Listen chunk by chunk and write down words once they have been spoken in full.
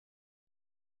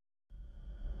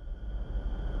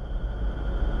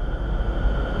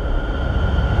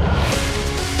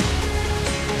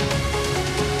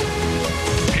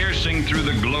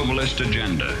globalist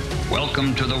agenda.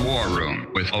 Welcome to the War Room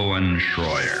with Owen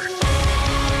Schroyer.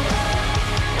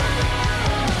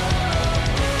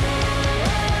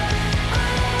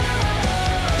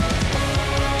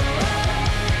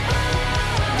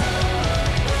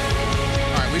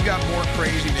 We've got more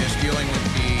craziness dealing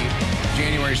with the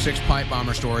January 6th pipe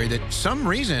bomber story that some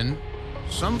reason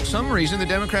the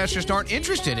Democrats just aren't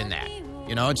interested in that.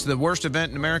 You know, it's the worst event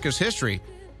in America's history.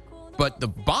 But the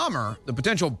bomber, the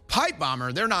potential pipe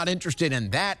bomber, they're not interested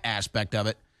in that aspect of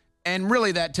it. And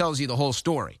really that tells you the whole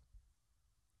story.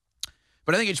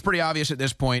 But I think it's pretty obvious at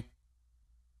this point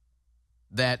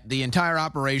that the entire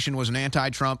operation was an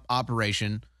anti-Trump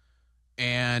operation,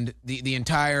 and the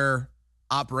entire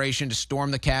operation to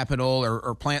storm the Capitol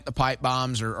or plant the pipe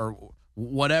bombs or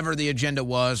whatever the agenda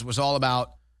was all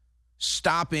about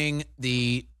stopping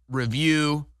the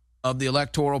review of the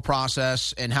electoral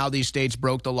process and how these states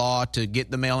broke the law to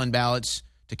get the mail-in ballots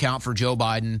to count for Joe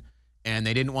Biden, and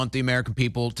they didn't want the American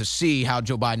people to see how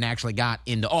Joe Biden actually got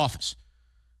into office.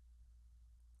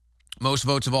 Most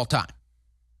votes of all time.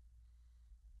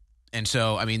 And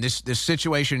so, I mean, this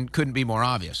situation couldn't be more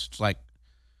obvious. It's like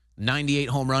 98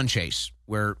 home run chase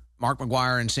where Mark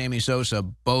McGwire and Sammy Sosa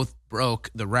both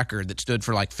broke the record that stood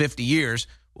for like 50 years.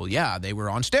 Well, yeah, they were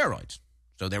on steroids.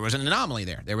 So there was an anomaly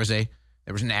there. There was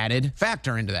an added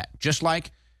factor into that. Just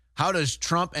like how does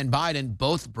Trump and Biden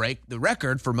both break the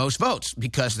record for most votes?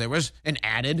 Because there was an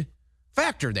added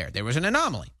factor there. There was an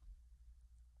anomaly.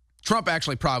 Trump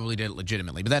actually probably did it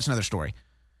legitimately, but that's another story.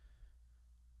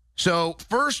 So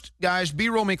first, guys,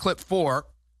 B-roll me clip 4.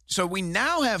 So we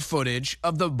now have footage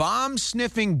of the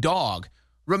bomb-sniffing dog.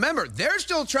 Remember, they're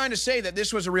still trying to say that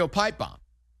this was a real pipe bomb.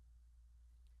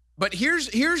 But here's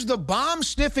the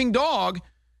bomb-sniffing dog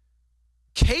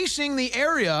casing the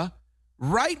area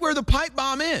right where the pipe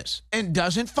bomb is and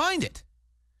doesn't find it.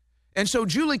 And so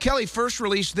Julie Kelly first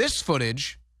released this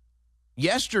footage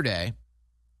yesterday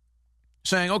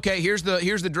saying, okay, here's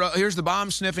the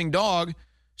bomb-sniffing dog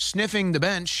sniffing the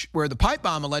bench where the pipe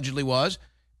bomb allegedly was,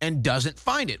 and doesn't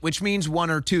find it, which means one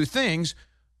or two things.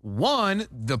 One,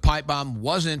 the pipe bomb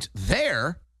wasn't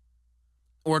there,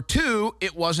 or two,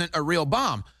 it wasn't a real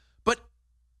bomb. But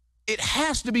it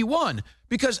has to be one,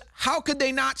 because how could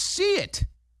they not see it,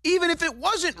 even if it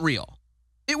wasn't real?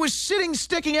 It was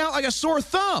sticking out like a sore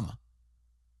thumb.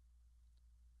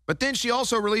 But then she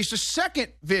also released a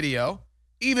second video,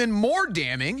 even more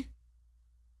damning,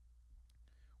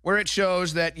 where it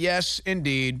shows that, yes,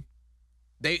 indeed,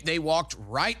 They walked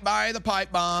right by the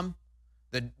pipe bomb.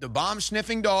 The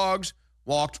bomb-sniffing dogs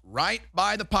walked right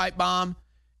by the pipe bomb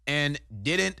and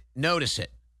didn't notice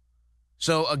it.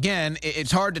 So, again,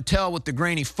 it's hard to tell with the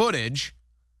grainy footage,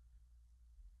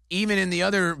 even in the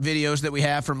other videos that we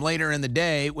have from later in the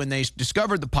day when they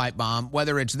discovered the pipe bomb,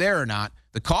 whether it's there or not.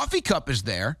 The coffee cup is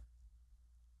there,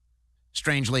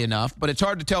 strangely enough, but it's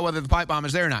hard to tell whether the pipe bomb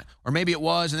is there or not. Or maybe it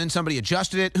was and then somebody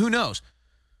adjusted it. Who knows?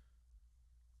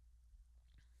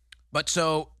 But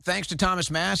so, thanks to Thomas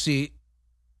Massie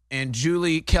and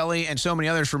Julie Kelly and so many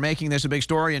others for making this a big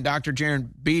story, and Dr. Jaron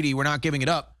Beatty, we're not giving it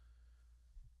up.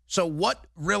 So what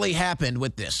really happened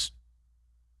with this?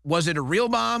 Was it a real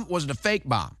bomb? Was it a fake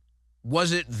bomb?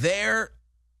 Was it there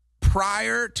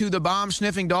prior to the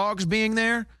bomb-sniffing dogs being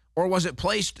there? Or was it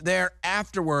placed there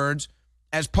afterwards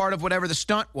as part of whatever the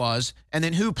stunt was? And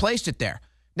then who placed it there?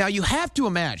 Now, you have to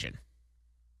imagine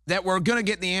that we're going to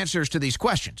get the answers to these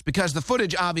questions because the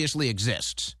footage obviously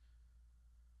exists.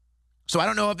 So I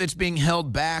don't know if it's being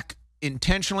held back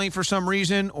intentionally for some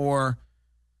reason or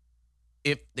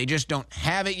if they just don't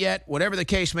have it yet. Whatever the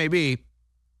case may be,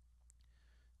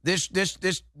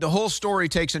 the whole story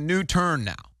takes a new turn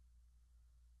now.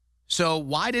 So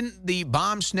why didn't the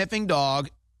bomb-sniffing dog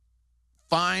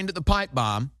find the pipe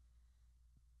bomb?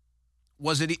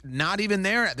 Was it not even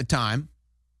there at the time?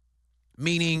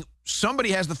 Meaning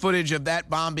somebody has the footage of that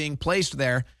bomb being placed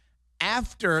there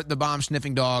after the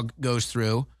bomb-sniffing dog goes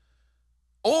through.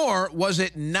 Or was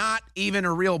it not even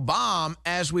a real bomb,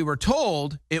 as we were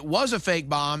told? It was a fake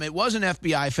bomb. It was an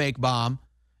FBI fake bomb.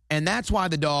 And that's why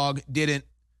the dog didn't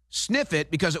sniff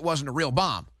it, because it wasn't a real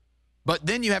bomb. But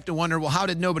then you have to wonder, well, how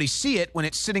did nobody see it when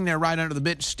it's sitting there right under the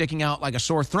bench sticking out like a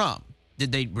sore thumb?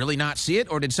 Did they really not see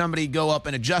it, or did somebody go up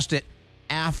and adjust it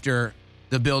after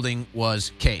the building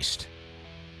was cased?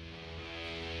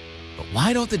 But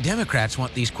why don't the Democrats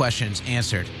want these questions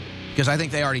answered? Because I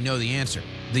think they already know the answer.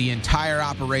 The entire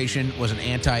operation was an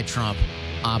anti-Trump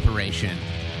operation,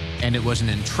 and it was an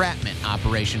entrapment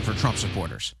operation for Trump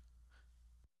supporters.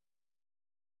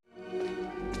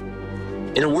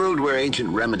 In a world where ancient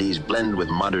remedies blend with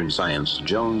modern science,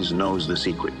 Jones knows the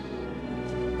secret.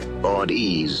 Bawd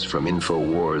Ease from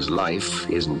InfoWars Life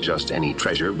isn't just any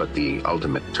treasure, but the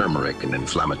ultimate turmeric and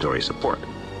inflammatory support.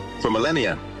 For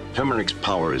millennia, turmeric's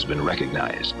power has been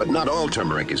recognized, but not all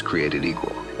turmeric is created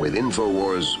equal. With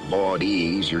InfoWars Bawd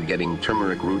Ease, you're getting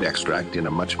turmeric root extract in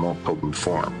a much more potent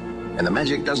form. And the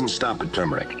magic doesn't stop at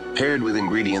turmeric. Paired with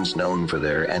ingredients known for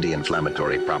their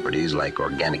anti-inflammatory properties like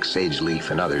organic sage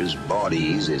leaf and others, Bawd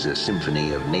Ease is a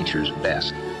symphony of nature's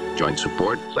best. Joint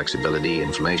support, flexibility,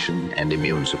 inflammation, and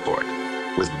immune support.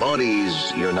 With Bawd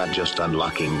Ease, you're not just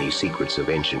unlocking the secrets of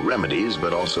ancient remedies,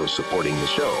 but also supporting the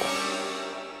show.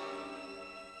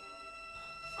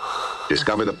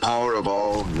 Discover the power of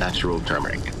all natural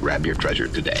turmeric. Grab your treasure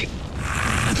today.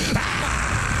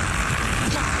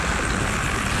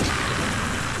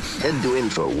 Head to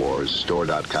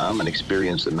InfoWarsStore.com and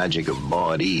experience the magic of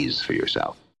Bawd Ease for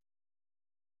yourself.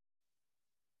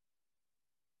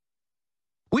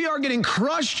 We are getting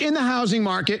crushed in the housing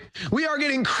market. We are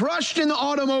getting crushed in the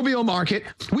automobile market.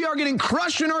 We are getting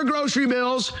crushed in our grocery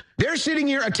bills. They're sitting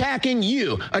here attacking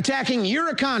you, attacking your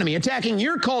economy, attacking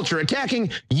your culture,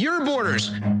 attacking your borders.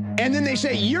 And then they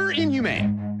say you're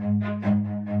inhumane.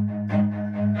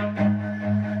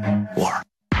 War.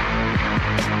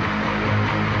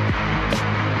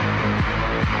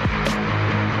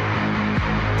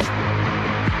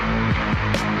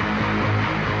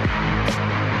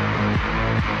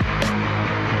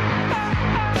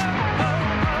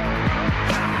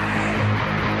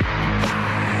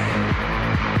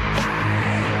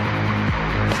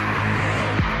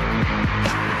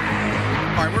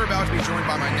 We're about to be joined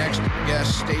by my next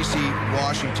guest, Stacey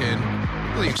Washington.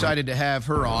 Really excited to have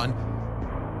her on.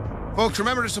 Folks,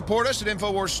 remember to support us at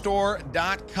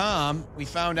InfoWarsStore.com. We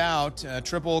found out,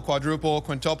 triple, quadruple,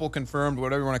 quintuple confirmed,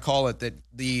 whatever you want to call it, that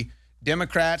the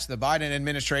Democrats, the Biden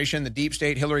administration, the deep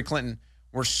state, Hillary Clinton,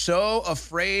 were so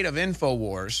afraid of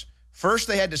InfoWars. First,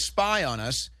 they had to spy on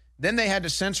us. Then they had to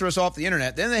censor us off the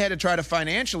internet. Then they had to try to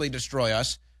financially destroy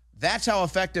us. That's how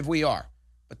effective we are.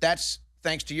 But that's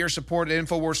thanks to your support at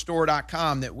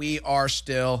InfoWarsStore.com that we are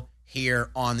still here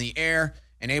on the air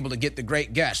and able to get the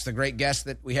great guests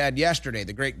that we had yesterday,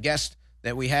 the great guest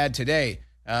that we had today,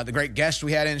 the great guest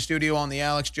we had in studio on the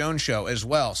Alex Jones Show as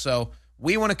well. So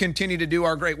we want to continue to do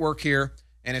our great work here,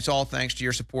 and it's all thanks to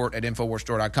your support at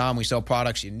InfoWarsStore.com. We sell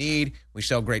products you need. We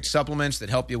sell great supplements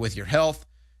that help you with your health.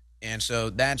 And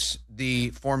so that's the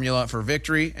formula for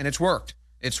victory, and it's worked.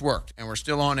 It's worked, and we're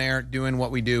still on air doing what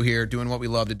we do here, doing what we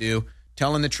love to do,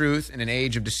 telling the truth in an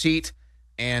age of deceit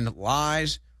and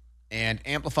lies and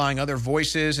amplifying other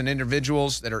voices and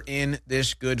individuals that are in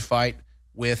this good fight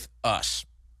with us.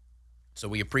 So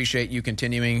we appreciate you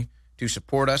continuing to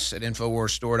support us at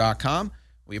InfoWarsStore.com.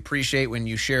 We appreciate when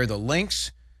you share the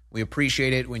links. We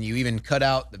appreciate it when you even cut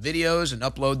out the videos and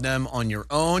upload them on your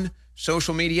own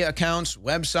social media accounts,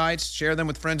 websites, share them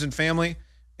with friends and family.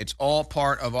 It's all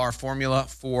part of our formula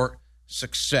for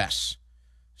success.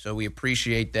 So we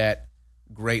appreciate that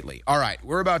greatly. All right,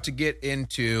 we're about to get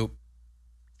into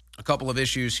a couple of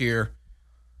issues here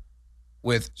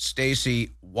with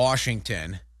Stacey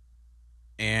Washington.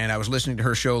 And I was listening to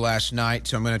her show last night,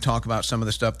 so I'm going to talk about some of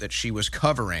the stuff that she was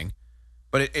covering.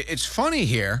 But it's funny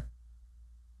here.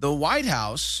 The White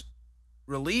House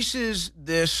releases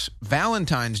this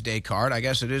Valentine's Day card. I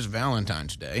guess it is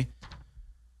Valentine's Day.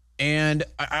 And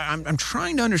I'm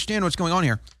trying to understand what's going on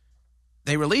here.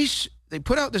 They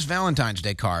put out this Valentine's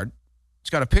Day card. It's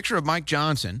got a picture of Mike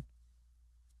Johnson.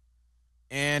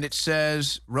 And it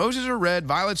says, roses are red,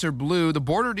 violets are blue. The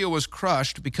border deal was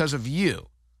crushed because of you.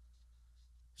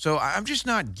 So I'm just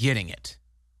not getting it.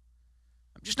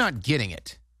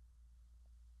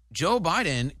 Joe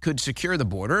Biden could secure the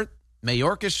border.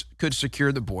 Mayorkas could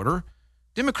secure the border.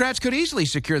 Democrats could easily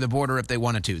secure the border if they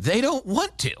wanted to. They don't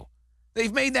want to.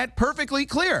 They've made that perfectly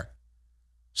clear.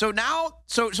 So now,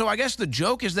 so I guess the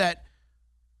joke is that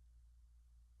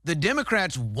the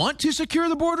Democrats want to secure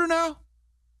the border now,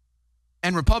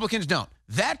 and Republicans don't.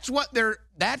 That's what they're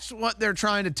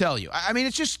trying to tell you. I mean,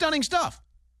 it's just stunning stuff.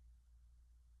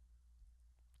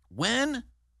 When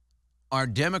are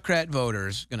Democrat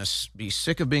voters going to be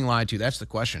sick of being lied to? That's the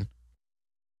question.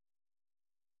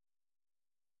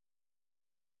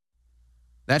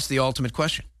 That's the ultimate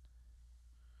question.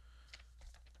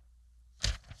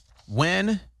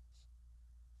 When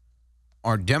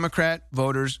are Democrat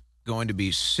voters going to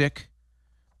be sick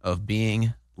of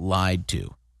being lied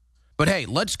to? But hey,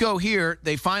 let's go here.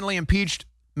 They finally impeached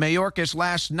Mayorkas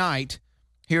last night.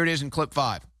 Here it is in clip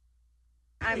 5.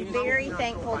 I'm very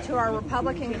thankful to our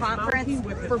Republican conference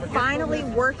for finally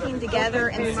working together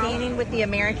and standing with the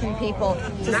American people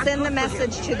to send the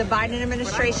message to the Biden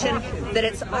administration that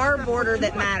it's our border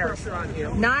that matters,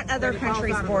 not other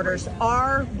countries' borders.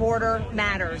 Our border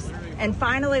matters. And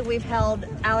finally, we've held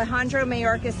Alejandro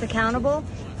Mayorkas accountable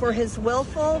for his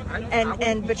willful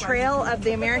and betrayal of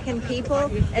the American people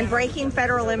and breaking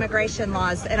federal immigration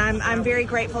laws. And I'm very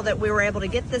grateful that we were able to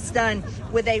get this done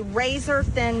with a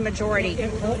razor-thin majority.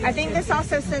 I think this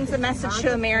also sends a message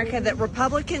to America that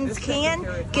Republicans can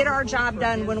get our job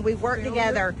done when we work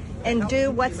together and do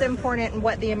what's important and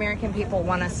what the American people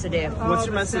want us to do. What's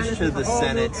your message to the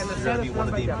Senate? You're going to be one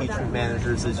of the impeachment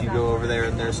managers as you go over there,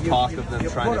 and there's talk of them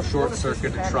trying to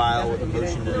short-circuit a trial with a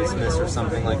motion to dismiss or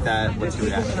something like that. What's your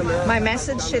reaction? My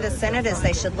message to the Senate is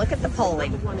they should look at the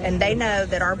polling, and they know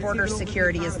that our border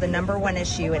security is the #1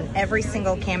 issue in every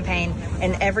single campaign,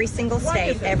 in every single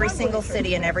state, every single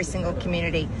city, and every single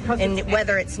community. And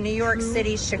whether it's New York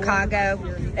City, Chicago,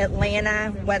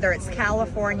 Atlanta, whether it's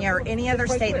California or any other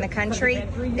state in the country,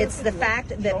 it's the fact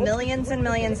that millions and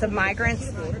millions of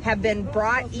migrants have been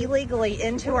brought illegally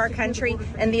into our country,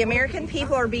 and the American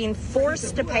people are being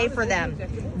forced to pay for them.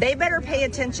 They better pay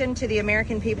attention to the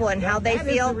American people and how they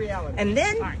feel, and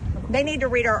then they need to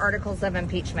read our articles of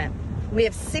impeachment. We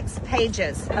have 6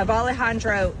 pages of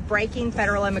Alejandro breaking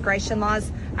federal immigration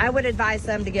laws. I would advise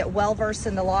them to get well-versed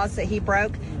in the laws that he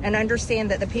broke and understand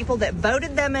that the people that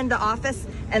voted them into office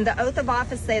and the oath of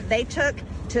office that they took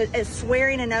to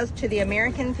swearing an oath to the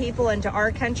American people and to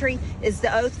our country is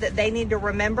the oath that they need to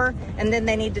remember, and then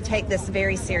they need to take this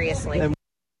very seriously.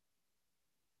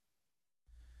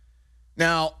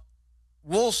 Now,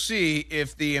 we'll see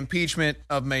if the impeachment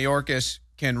of Mayorkas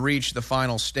can reach the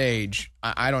final stage.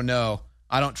 I don't know.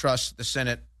 I don't trust the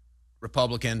Senate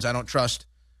Republicans. I don't trust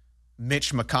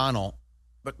Mitch McConnell.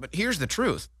 But here's the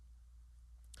truth.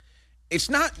 It's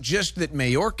not just that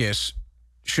Mayorkas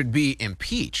should be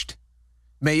impeached.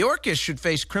 Mayorkas should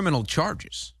face criminal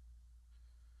charges.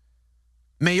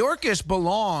 Mayorkas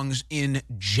belongs in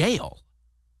jail.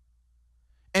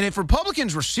 And if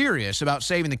Republicans were serious about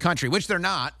saving the country, which they're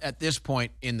not at this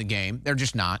point in the game, they're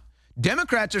just not.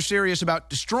 Democrats are serious about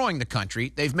destroying the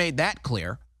country. They've made that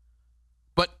clear.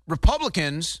 But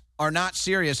Republicans are not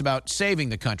serious about saving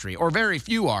the country, or very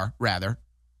few are, rather.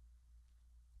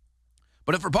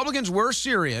 But if Republicans were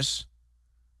serious,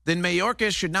 then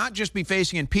Mayorkas should not just be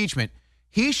facing impeachment.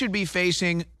 He should be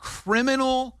facing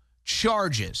criminal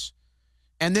charges.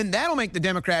 And then that'll make the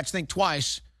Democrats think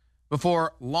twice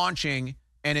before launching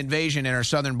an invasion in our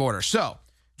southern border. So,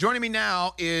 joining me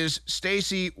now is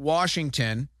Stacey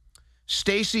Washington.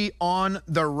 Stacey on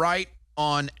the Right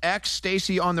on X,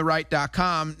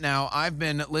 StaceyOnTheRight.com. Now, I've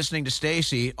been listening to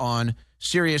Stacey on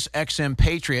Sirius XM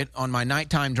Patriot on my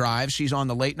nighttime drive. She's on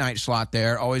the late night slot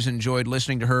there. Always enjoyed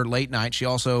listening to her late night. She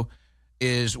also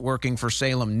is working for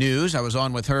Salem News. I was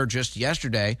on with her just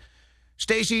yesterday.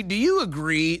 Stacey, do you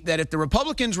agree that if the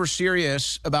Republicans were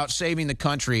serious about saving the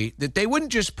country, that they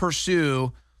wouldn't just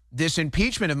pursue this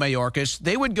impeachment of Mayorkas,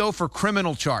 they would go for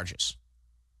criminal charges?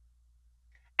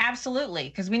 Absolutely,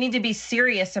 because we need to be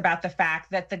serious about the fact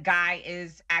that the guy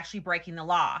is actually breaking the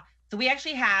law. So we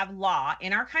actually have law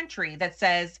in our country that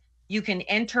says you can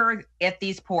enter at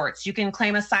these ports, you can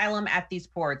claim asylum at these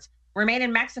ports. Remain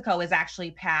in Mexico is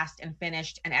actually passed and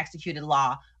finished and executed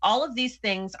law. All of these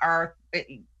things are,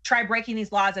 try breaking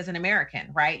these laws as an American,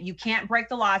 right? You can't break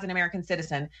the law as an American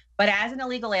citizen, but as an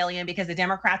illegal alien, because the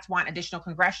Democrats want additional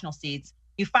congressional seats,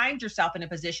 you find yourself in a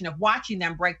position of watching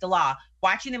them break the law,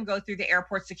 watching them go through the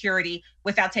airport security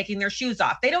without taking their shoes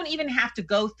off. They don't even have to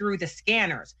go through the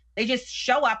scanners. They just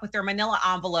show up with their manila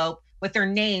envelope with their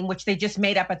name, which they just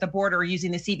made up at the border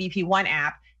using the CBP One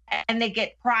app, and they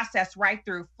get processed right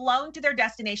through, flown to their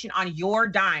destination on your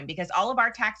dime, because all of our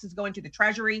taxes go into the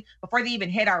Treasury before they even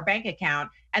hit our bank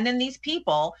account. And then these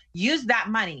people use that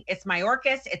money. It's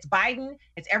Mayorkas, it's Biden,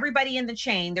 it's everybody in the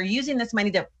chain. They're using this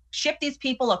money to ship these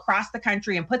people across the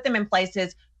country and put them in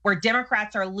places where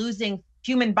Democrats are losing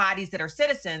human bodies that are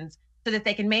citizens so that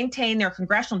they can maintain their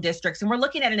congressional districts. And we're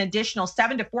looking at an additional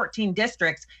 7 to 14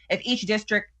 districts if each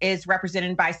district is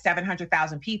represented by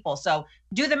 700,000 people. So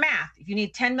do the math. If you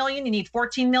need 10 million, you need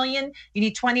 14 million, you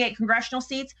need 28 congressional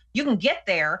seats. You can get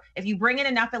there if you bring in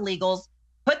enough illegals,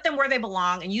 put them where they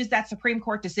belong, and use that Supreme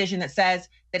Court decision that says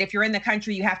that if you're in the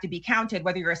country, you have to be counted,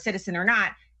 whether you're a citizen or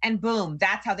not. And boom,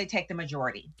 that's how they take the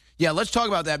majority. Yeah, let's talk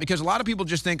about that, because a lot of people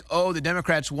just think, oh, the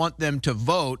Democrats want them to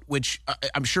vote, which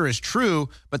I'm sure is true,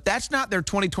 but that's not their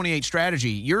 2028 strategy.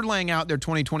 You're laying out their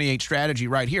 2028 strategy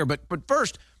right here. But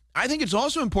first, I think it's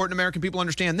also important American people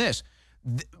understand this.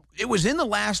 It was in the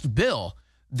last bill.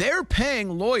 They're paying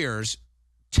lawyers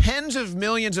tens of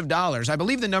millions of dollars. I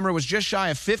believe the number was just shy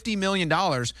of $50 million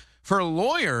for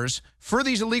lawyers for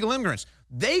these illegal immigrants.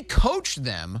 They coach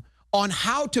them on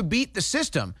how to beat the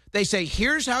system. They say,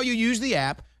 here's how you use the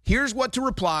app. Here's what to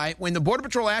reply. When the Border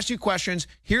Patrol asks you questions,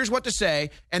 here's what to say.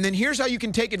 And then here's how you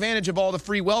can take advantage of all the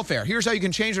free welfare. Here's how you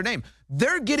can change their name.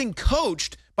 They're getting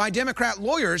coached by Democrat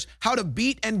lawyers how to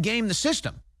beat and game the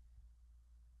system.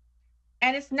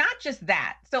 And it's not just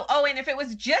that. So, and if it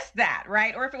was just that,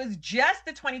 right? Or if it was just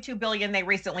the $22 billion they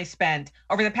recently spent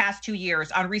over the past 2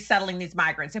 years on resettling these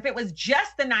migrants, if it was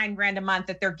just the $9,000 a month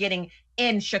that they're getting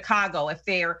in Chicago, if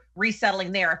they're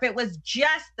resettling there, if it was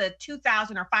just the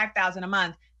 $2,000 or $5,000 a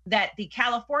month that the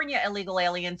California illegal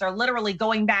aliens are literally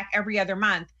going back every other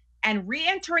month and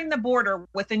re-entering the border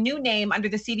with a new name under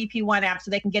the CBP One app so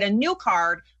they can get a new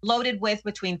card loaded with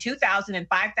between $2,000 and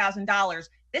 $5,000.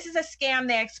 This is a scam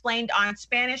they explained on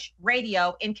Spanish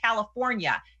radio in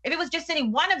California. If it was just any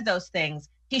one of those things,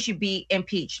 he should be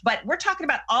impeached. But we're talking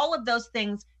about all of those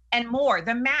things and more.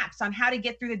 The maps on how to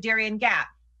get through the Darien Gap.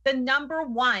 The number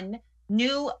one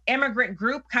new immigrant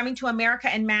group coming to America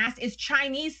en masse is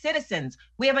Chinese citizens.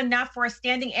 We have enough for a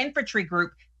standing infantry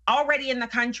group already in the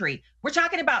country. We're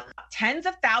talking about tens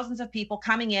of thousands of people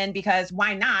coming in because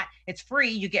why not? It's free.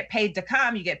 You get paid to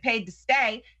come. You get paid to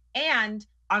stay. And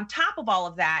on top of all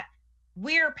of that,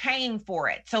 we're paying for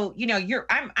it. So,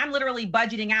 I'm literally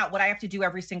budgeting out what I have to do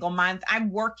every single month.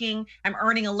 I'm working, I'm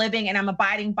earning a living, and I'm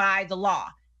abiding by the law.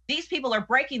 These people are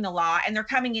breaking the law, and they're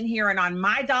coming in here and on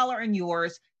my dollar and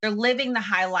yours, they're living the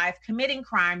high life, committing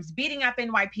crimes, beating up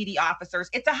NYPD officers.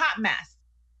 It's a hot mess.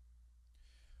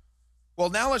 Well,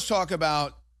 now let's talk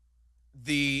about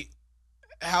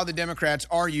how the Democrats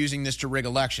are using this to rig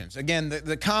elections. Again,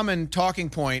 the common talking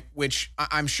point, which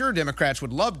I'm sure Democrats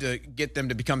would love to get them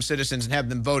to become citizens and have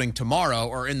them voting tomorrow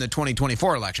or in the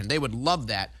 2024 election. They would love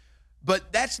that.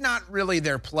 But that's not really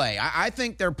their play. I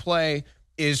think their play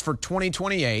is for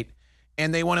 2028,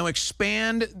 and they want to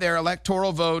expand their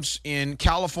electoral votes in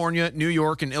California, New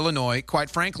York, and Illinois.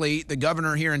 Quite frankly, the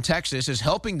governor here in Texas is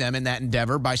helping them in that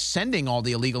endeavor by sending all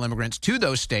the illegal immigrants to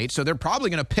those states. So they're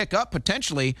probably going to pick up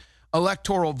potentially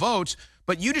electoral votes.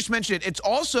 But you just mentioned it's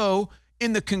also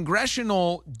in the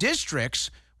congressional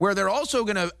districts where they're also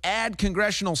going to add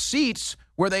congressional seats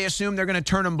where they assume they're going to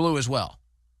turn them blue as well.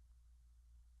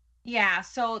 Yeah,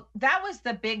 so that was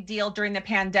the big deal during the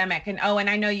pandemic. And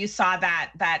I know you saw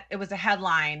that it was a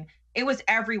headline. It was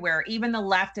everywhere. Even the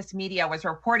leftist media was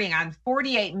reporting on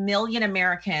 48 million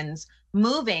Americans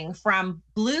moving from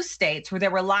blue states where they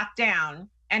were locked down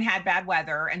and had bad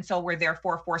weather, and so were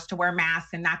therefore forced to wear masks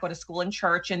and not go to school and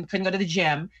church and couldn't go to the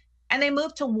gym. And they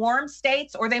moved to warm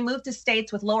states, or they moved to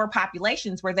states with lower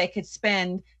populations where they could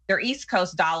spend their East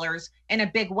Coast dollars in a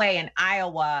big way in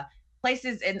Iowa,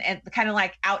 places in kind of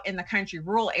like out in the country,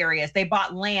 rural areas. They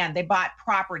bought land, they bought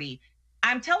property.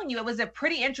 I'm telling you, it was a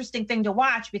pretty interesting thing to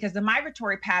watch because the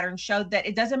migratory pattern showed that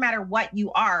it doesn't matter what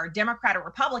you are, Democrat or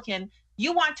Republican,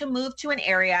 you want to move to an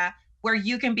area where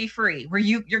you can be free, where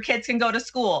your kids can go to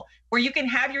school, where you can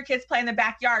have your kids play in the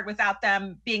backyard without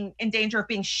them being in danger of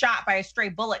being shot by a stray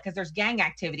bullet because there's gang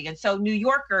activity. And so New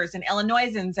Yorkers and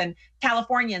Illinoisans and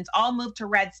Californians all moved to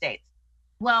red states.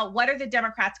 Well, what are the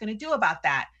Democrats going to do about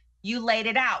that? You laid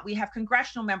it out. We have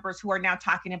congressional members who are now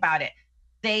talking about it.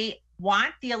 They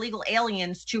want the illegal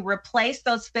aliens to replace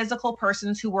those physical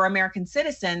persons who were American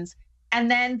citizens. And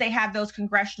then they have those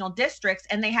congressional districts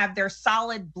and they have their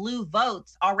solid blue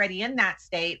votes already in that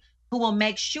state who will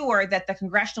make sure that the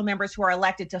congressional members who are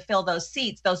elected to fill those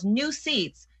seats, those new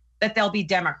seats, that they'll be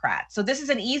Democrats. So this is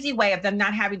an easy way of them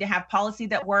not having to have policy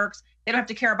that works. They don't have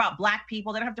to care about Black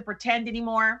people. They don't have to pretend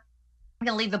anymore. We're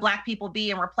going to leave the Black people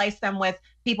be and replace them with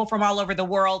people from all over the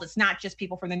world. It's not just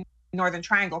people from the Northern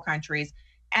Triangle countries.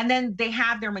 And then they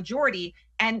have their majority.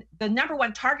 And the number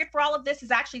one target for all of this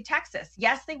is actually Texas.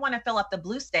 Yes, they want to fill up the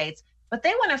blue states, but they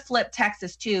want to flip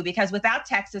Texas too, because without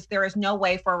Texas, there is no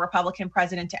way for a Republican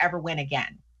president to ever win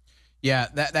again. Yeah,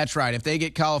 that's right. If they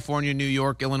get California, New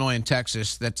York, Illinois, and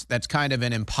Texas, that's kind of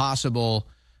an impossible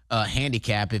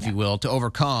handicap, if you will, to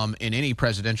overcome in any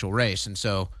presidential race. And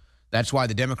so that's why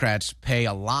the Democrats pay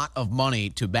a lot of money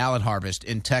to ballot harvest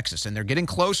in Texas. And they're getting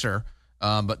closer,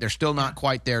 but they're still not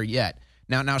quite there yet.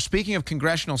 Now, speaking of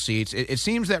congressional seats, it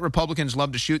seems that Republicans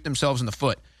love to shoot themselves in the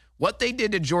foot. What they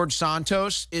did to George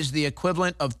Santos is the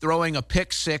equivalent of throwing a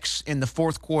pick six in the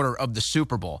fourth quarter of the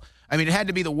Super Bowl. I mean, it had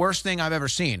to be the worst thing I've ever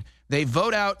seen. They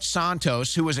vote out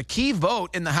Santos, who was a key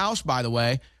vote in the House, by the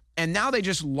way, and now they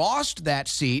just lost that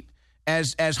seat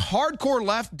as hardcore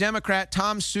left Democrat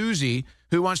Tom Suozzi,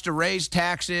 who wants to raise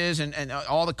taxes and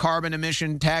all the carbon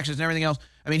emission taxes and everything else.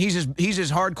 I mean, he's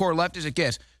as hardcore left as it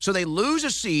gets. So they lose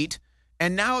a seat.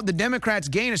 and now the Democrats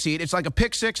gain a seat. It's like a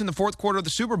pick six in the fourth quarter of the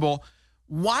Super Bowl.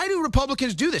 Why do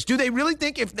Republicans do this? Do they really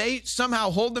think if they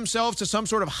somehow hold themselves to some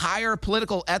sort of higher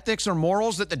political ethics or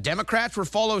morals that the Democrats would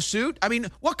follow suit? I mean,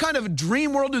 what kind of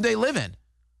dream world do they live in?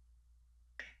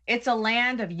 It's a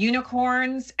land of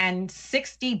unicorns and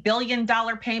 $60 billion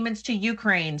payments to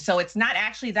Ukraine. So it's not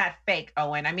actually that fake,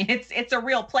 Owen. I mean, it's a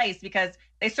real place because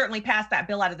they certainly passed that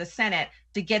bill out of the Senate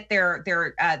to get their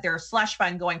slush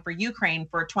fund going for Ukraine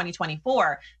for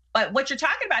 2024. But what you're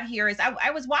talking about here is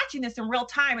I was watching this in real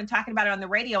time and talking about it on the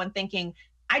radio and thinking,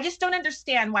 I just don't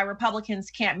understand why Republicans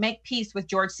can't make peace with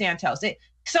George Santos.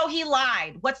 So he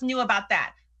lied. What's new about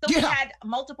that? So he had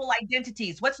multiple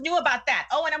identities. What's new about that?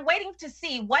 Oh, and I'm waiting to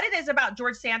see what it is about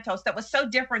George Santos that was so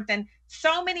different than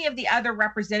so many of the other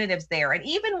representatives there. And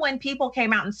even when people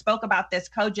came out and spoke about this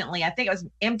cogently, I think it was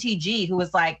MTG who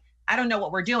was like, I don't know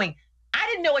what we're doing. I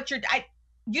didn't know what you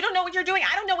don't know what you're doing.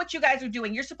 I don't know what you guys are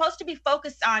doing. You're supposed to be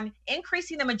focused on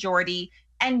increasing the majority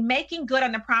and making good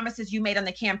on the promises you made on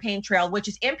the campaign trail, which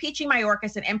is impeaching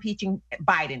Mayorkas and impeaching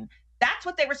Biden. That's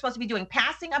what they were supposed to be doing,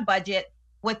 passing a budget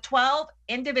with 12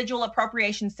 individual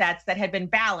appropriation sets that had been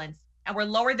balanced and were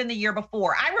lower than the year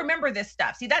before. I remember this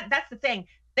stuff. See, that's the thing.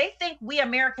 They think we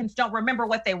Americans don't remember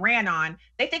what they ran on.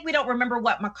 They think we don't remember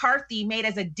what McCarthy made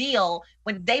as a deal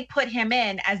when they put him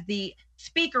in as the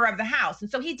Speaker of the House.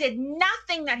 And so he did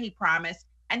nothing that he promised.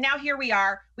 And now here we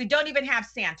are. We don't even have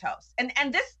Santos. And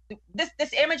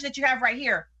this image that you have right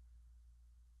here,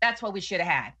 that's what we should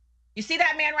have had. You see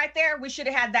that man right there? We should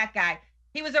have had that guy.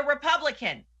 He was a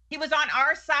Republican. He was on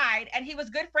our side, and he was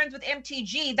good friends with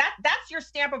MTG. That's your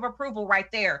stamp of approval right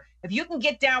there. If you can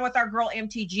get down with our girl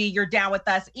MTG, you're down with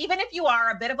us. Even if you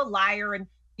are a bit of a liar and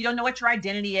you don't know what your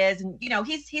identity is, and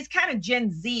he's kind of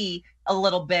Gen Z a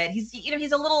little bit. He's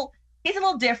a little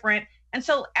different. And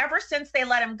so ever since they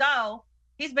let him go,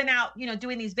 he's been out,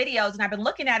 doing these videos, and I've been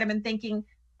looking at him and thinking,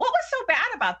 what was so bad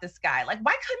about this guy? Like,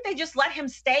 why couldn't they just let him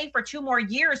stay for 2 more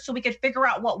years so we could figure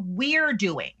out what we're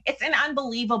doing? It's an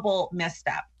unbelievable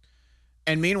misstep.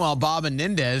 And meanwhile, Bob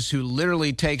Menendez, who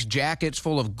literally takes jackets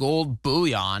full of gold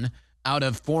bullion out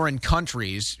of foreign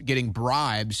countries, getting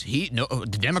bribes, the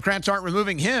Democrats aren't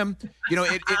removing him.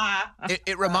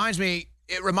 It reminds me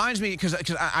because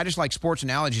I just like sports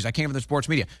analogies. I came from the sports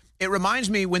media. It reminds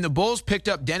me when the Bulls picked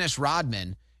up Dennis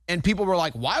Rodman, and people were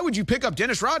like, why would you pick up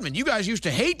Dennis Rodman? You guys used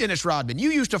to hate Dennis Rodman. You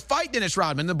used to fight Dennis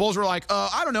Rodman. The Bulls were like,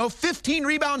 I don't know, 15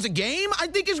 rebounds a game, I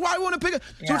think is why I want to pick up.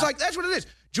 Yeah. So it's like, that's what it is.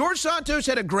 George Santos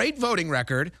had a great voting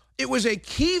record. It was a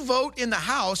key vote in the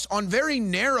House on very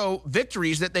narrow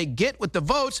victories that they get with the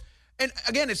votes. And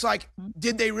again, it's like,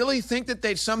 did they really think that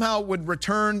they somehow would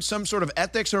return some sort of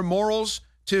ethics or morals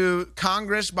to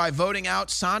Congress by voting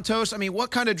out Santos? I mean,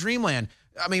 what kind of dreamland?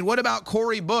 I mean, what about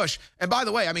Cori Bush? And by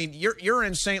the way, I mean, you're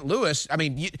in St. Louis. I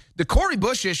mean, the Cori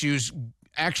Bush issues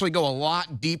actually go a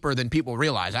lot deeper than people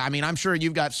realize. I mean, I'm sure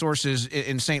you've got sources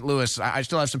in St. Louis. I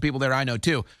still have some people there I know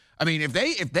too. I mean, if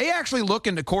they actually look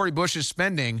into Cori Bush's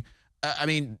spending,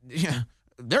 they're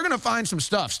going to find some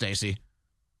stuff, Stacey.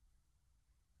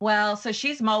 Well, so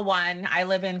she's Mo 1. I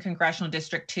live in Congressional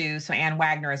District 2, so Ann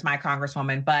Wagner is my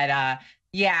congresswoman. But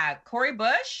Cori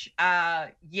Bush,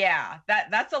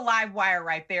 that's a live wire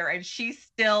right there, and she's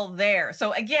still there.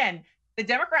 So again, the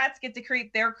Democrats get to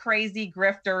create their crazy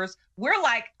grifters. We're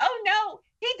like, oh no,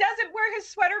 he doesn't wear his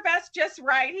sweater vest just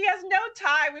right. He has no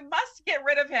tie. We must get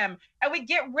rid of him. And we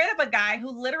get rid of a guy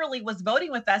who literally was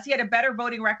voting with us. He had a better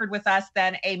voting record with us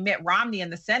than a Mitt Romney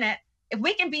in the Senate. If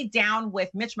we can be down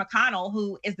with Mitch McConnell,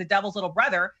 who is the devil's little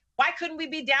brother, why couldn't we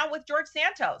be down with George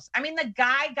Santos? I mean, the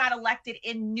guy got elected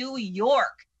in New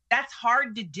York. That's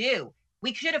hard to do.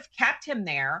 We should have kept him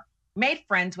there, made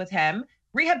friends with him,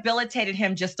 rehabilitated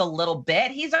him just a little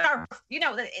bit. He's our,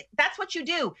 that's what you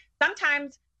do.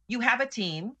 Sometimes you have a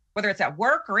team, whether it's at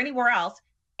work or anywhere else,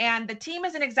 and the team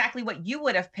isn't exactly what you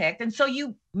would have picked. And so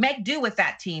you make do with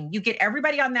that team. You get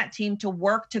everybody on that team to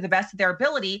work to the best of their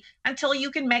ability until you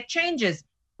can make changes.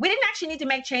 We didn't actually need to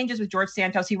make changes with George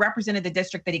Santos. He represented the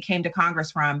district that he came to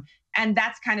Congress from. And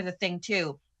that's kind of the thing,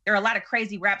 too. There are a lot of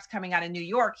crazy reps coming out of New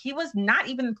York. He was not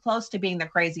even close to being the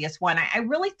craziest one. I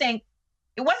really think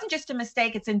it wasn't just a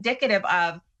mistake. It's indicative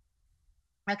of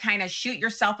a kind of shoot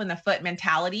yourself in the foot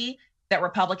mentality that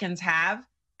Republicans have.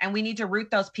 And we need to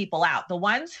root those people out. The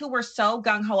ones who were so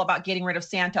gung-ho about getting rid of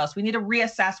Santos, we need to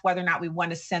reassess whether or not we want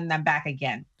to send them back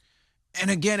again. And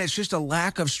again, it's just a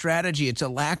lack of strategy. It's a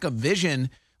lack of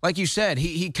vision. Like you said,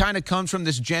 he kind of comes from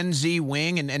this Gen Z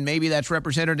wing, and maybe that's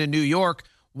represented in New York.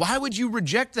 Why would you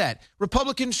reject that?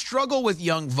 Republicans struggle with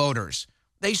young voters.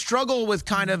 They struggle with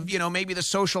kind of, maybe the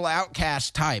social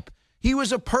outcast type. he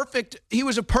was a perfect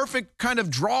kind of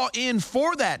draw in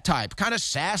for that type, kind of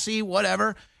sassy,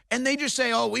 whatever. And they just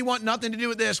say, oh, we want nothing to do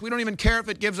with this. We don't even care if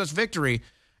it gives us victory.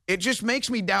 It just makes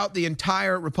me doubt the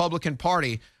entire Republican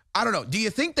Party. I don't know. Do you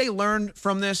think they learned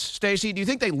from this, Stacey? Do you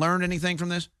think they learned anything from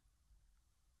this?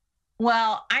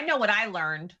 Well, I know what I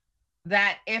learned,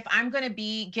 that if I'm going to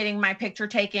be getting my picture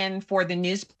taken for the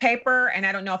newspaper, and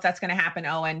I don't know if that's going to happen,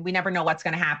 Owen, we never know what's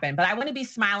going to happen, but I want to be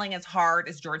smiling as hard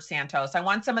as George Santos. I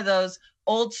want some of those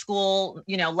old school,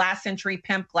 last century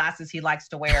pimp glasses he likes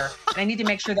to wear. And I need to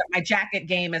make sure that my jacket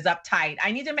game is uptight.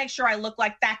 I need to make sure I look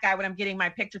like that guy when I'm getting my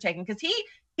picture taken, because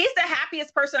he's the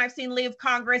happiest person I've seen leave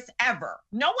Congress ever.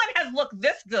 No one has looked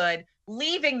this good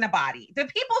leaving the body. The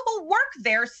people who work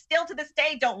there still to this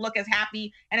day don't look as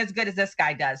happy and as good as this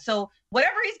guy does. So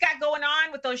whatever he's got going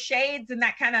on with those shades and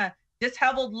that kind of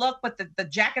disheveled look, but the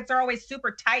jackets are always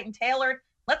super tight and tailored,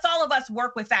 let's all of us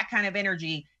work with that kind of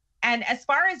energy. And as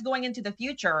far as going into the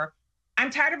future, I'm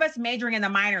tired of us majoring in the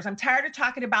minors. I'm tired of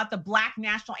talking about the Black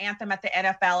national anthem at the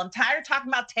NFL. I'm tired of talking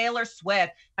about Taylor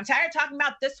Swift. I'm tired of talking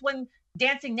about this one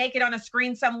dancing naked on a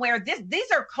screen somewhere.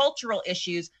 These are cultural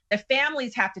issues that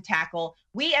families have to tackle.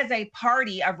 We as a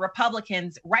party of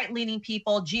Republicans, right-leaning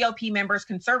people, GOP members,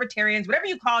 conservatarians, whatever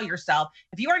you call yourself,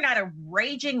 if you are not a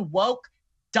raging, woke,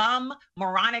 dumb,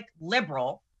 moronic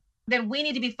liberal, then we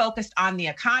need to be focused on the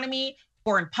economy,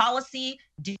 foreign policy,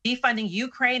 defunding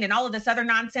Ukraine and all of this other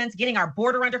nonsense, getting our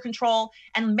border under control,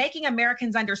 and making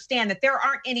Americans understand that there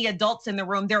aren't any adults in the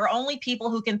room. There are only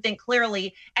people who can think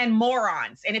clearly and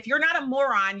morons. And if you're not a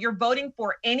moron, you're voting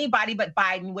for anybody but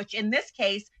Biden, which in this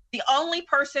case, the only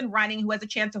person running who has a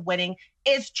chance of winning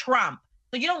is Trump.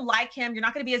 So you don't like him. You're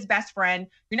not going to be his best friend.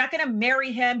 You're not going to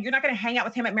marry him. You're not going to hang out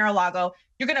with him at Mar-a-Lago.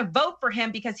 You're going to vote for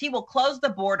him because he will close the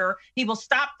border. He will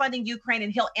stop funding Ukraine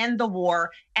and he'll end the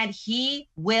war. And he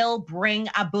will bring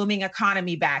a booming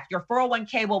economy back. Your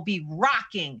 401k will be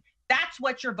rocking. That's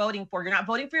what you're voting for. You're not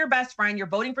voting for your best friend. You're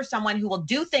voting for someone who will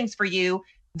do things for you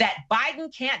that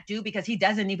Biden can't do because he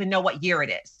doesn't even know what year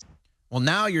it is. Well,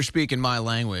 now you're speaking my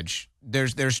language.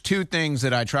 There's two things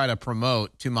that I try to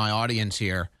promote to my audience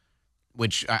here,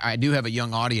 which I do have a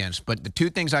young audience, but the two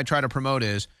things I try to promote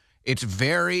is it's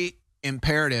very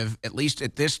imperative, at least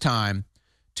at this time,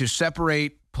 to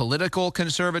separate political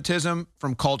conservatism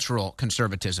from cultural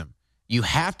conservatism. You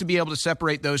have to be able to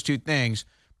separate those two things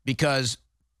because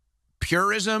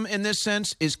purism in this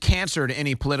sense is cancer to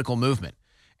any political movement.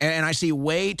 And I see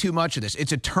way too much of this.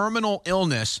 It's a terminal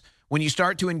illness when you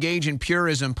start to engage in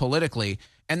purism politically.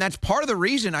 And that's part of the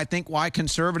reason, I think, why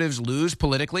conservatives lose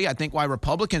politically. I think why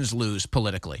Republicans lose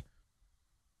politically.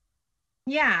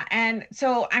 Yeah. And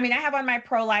so, I have on my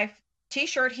pro-life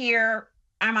T-shirt here.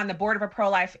 I'm on the board of a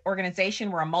pro-life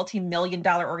organization. We're a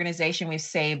multi-million-dollar organization. We've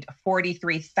saved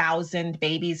 43,000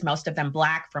 babies, most of them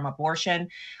Black, from abortion.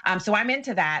 So I'm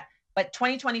into that. But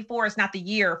 2024 is not the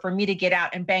year for me to get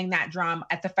out and bang that drum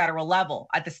at the federal level.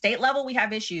 At the state level, we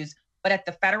have issues. But at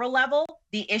the federal level,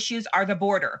 the issues are the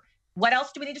border. What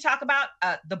else do we need to talk about?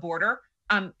 The border.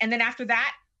 And then after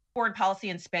that, foreign policy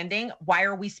and spending. Why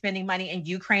are we spending money in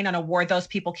Ukraine on a war those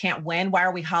people can't win? Why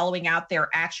are we hollowing out their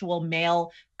actual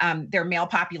male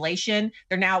population?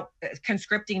 They're now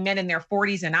conscripting men in their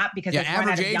 40s and up because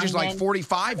average age is like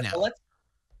 45 now.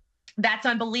 That's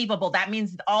unbelievable. That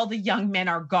means all the young men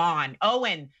are gone.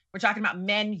 Owen, we're talking about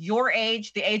men your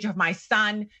age, the age of my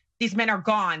son. These men are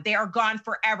gone. They are gone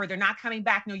forever. They're not coming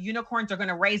back. No unicorns are going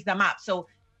to raise them up. So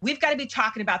we've got to be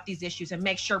talking about these issues and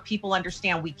make sure people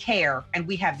understand we care and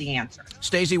we have the answer.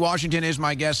 Stacey Washington is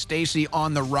my guest. Stacey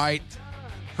on the Right,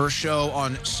 her show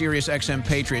on Sirius XM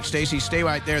Patriot. Stacey, stay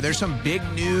right there. There's some big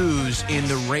news in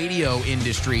the radio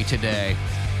industry today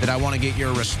that I want to get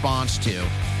your response to.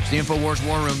 It's the InfoWars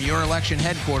War Room, your election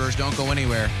headquarters. Don't go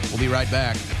anywhere. We'll be right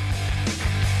back.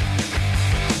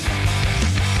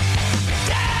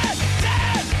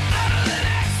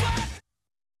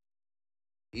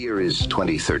 Here is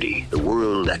 2030. The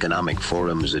World Economic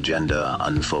Forum's agenda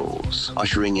unfolds,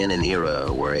 ushering in an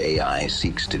era where AI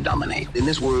seeks to dominate. In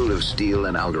this world of steel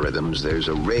and algorithms, there's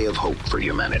a ray of hope for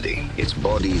humanity. It's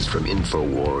Bodies from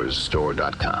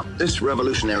InfoWarsStore.com. This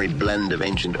revolutionary blend of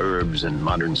ancient herbs and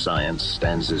modern science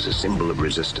stands as a symbol of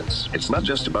resistance. It's not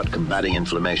just about combating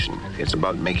inflammation. It's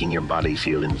about making your body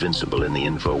feel invincible in the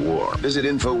info war. Visit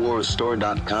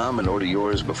InfoWarsStore.com and order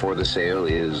yours before the sale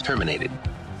is terminated.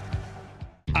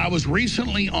 I was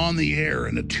recently on the air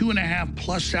in a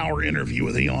 2.5+ hour interview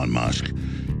with Elon Musk.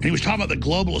 And he was talking about the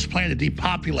globalist plan to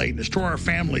depopulate, destroy our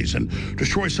families, and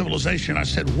destroy civilization. I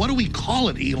said, what do we call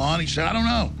it, Elon? He said, I don't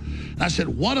know. And I said,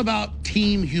 what about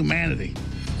Team Humanity?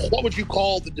 What would you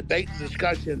call the debate and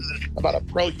discussion about a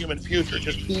pro-human future?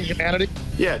 Just Team Humanity?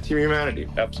 Yeah, Team Humanity.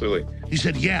 Absolutely. He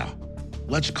said, yeah,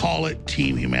 let's call it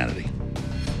Team Humanity.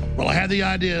 Well, I had the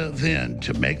idea then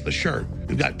to make the shirt.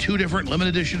 We've got 2 different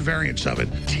limited edition variants of it.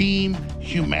 Team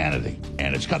Humanity.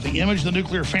 And it's got the image of the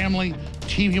nuclear family,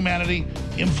 Team Humanity,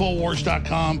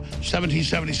 Infowars.com,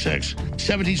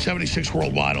 1776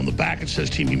 worldwide. On the back, it says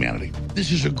Team Humanity.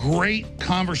 This is a great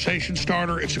conversation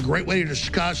starter. It's a great way to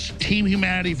discuss Team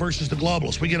Humanity versus the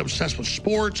globalists. We get obsessed with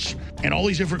sports and all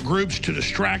these different groups to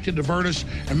distract and divert us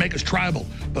and make us tribal.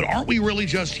 But aren't we really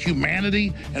just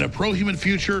humanity and a pro-human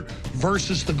future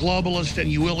versus the globalists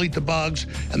and you will eat the bugs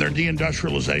and their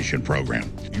deindustrialization program?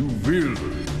 You will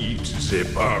eat the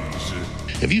bugs.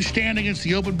 If you stand against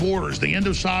the open borders, the end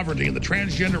of sovereignty, and the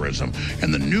transgenderism,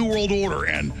 and the New World Order,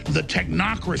 and the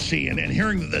technocracy, and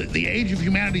hearing the age of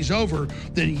humanity is over,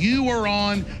 then you are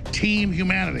on Team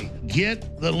Humanity.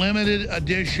 Get the limited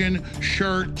edition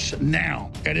shirts now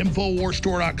at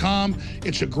InfoWarsStore.com.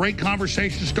 It's a great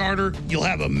conversation starter. You'll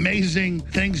have amazing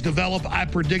things develop, I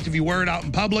predict, if you wear it out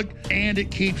in public, and it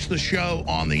keeps the show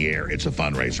on the air. It's a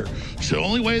fundraiser. So the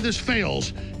only way this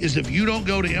fails is if you don't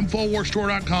go to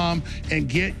InfoWarsStore.com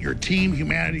and get your Team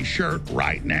Humanity shirt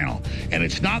right now. And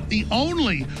it's not the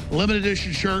only limited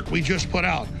edition shirt we just put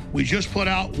out. We just put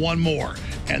out one more,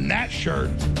 and that shirt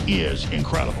is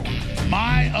incredible.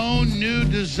 My own new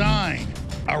design,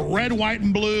 a red, white,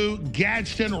 and blue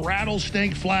Gadsden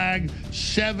rattlesnake flag,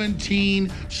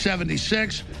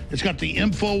 1776. It's got the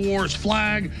InfoWars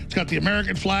flag. It's got the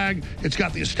American flag. It's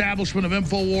got the establishment of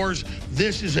InfoWars.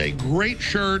 This is a great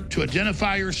shirt to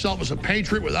identify yourself as a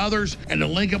patriot with others and to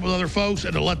link up with other folks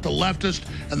and to let the leftists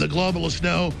and the globalists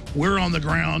know we're on the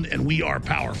ground and we are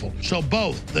powerful. So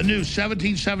both the new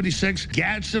 1776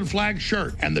 Gadsden flag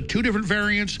shirt and the 2 different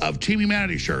variants of Team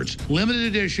Humanity shirts, limited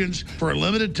editions for a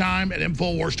limited time at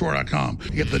InfoWarsStore.com.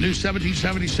 You get the new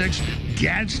 1776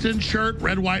 Gadsden shirt,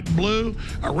 red, white, and blue,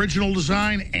 original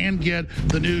design, and get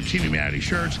the new Team Humanity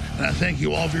shirts. And I thank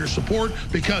you all for your support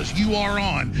because you are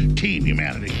on Team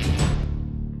Humanity.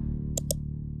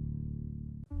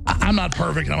 I'm not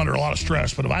perfect and I'm under a lot of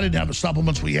stress, but if I didn't have the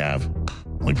supplements we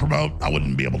promote, I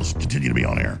wouldn't be able to continue to be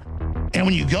on air. And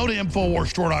when you go to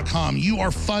InfoWarsStore.com, you are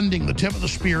funding the tip of the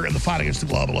spear in the fight against the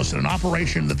globalists in an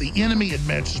operation that the enemy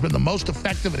admits has been the most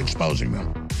effective at exposing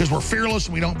them. Because we're fearless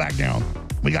and we don't back down.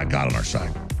 We got God on our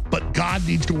side. But God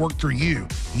needs to work through you.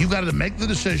 You've got to make the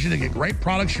decision to get great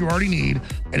products you already need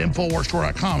at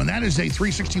InfoWarsStore.com, and that is a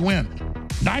 360 win.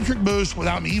 Nitric Boost,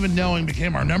 without me even knowing,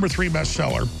 became our #3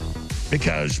 bestseller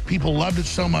because people loved it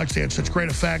so much. They had such great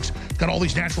effects. It's got all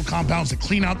these natural compounds that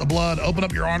clean out the blood, open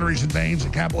up your arteries and veins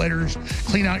and capillaries,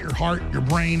 clean out your heart, your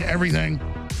brain, everything.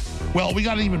 Well, we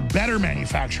got an even better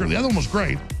manufacturer. The other one was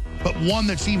great, but one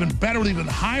that's even better with even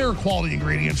higher quality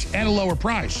ingredients at a lower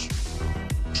price.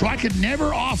 So I could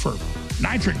never offer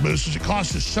Nitric Boost as it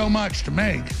costs us so much to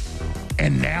make.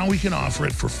 And now we can offer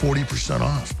it for 40%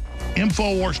 off.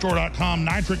 InfoWarsStore.com,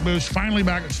 Nitric Boost, finally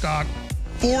back in stock.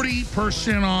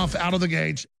 40% off out of the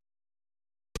gates.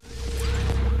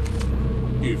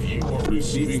 If you are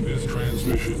receiving this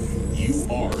transmission, you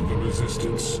are the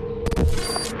resistance.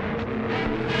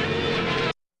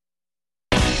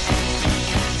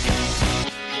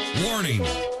 Warning.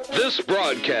 This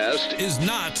broadcast is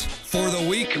not for the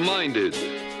weak-minded.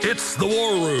 It's The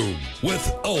War Room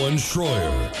with Owen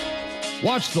Schroyer.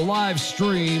 Watch the live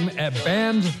stream at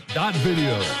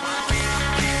band.video.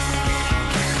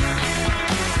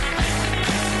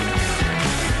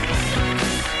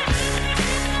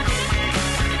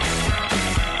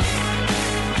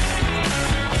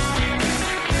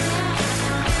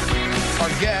 Our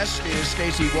guest is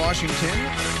Stacey Washington.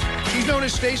 She's known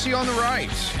as Stacey on the Right,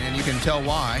 and you can tell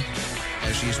why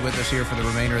as she's with us here for the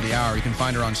remainder of the hour. You can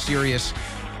find her on Sirius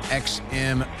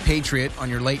XM Patriot on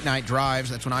your late night drives.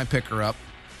 That's when I pick her up.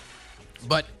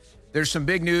 But there's some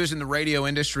big news in the radio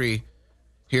industry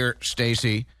here,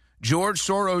 Stacey. George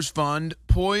Soros Fund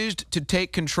poised to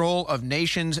take control of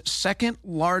nation's second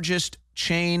largest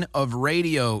chain of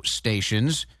radio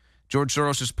stations. George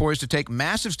Soros is poised to take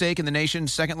massive stake in the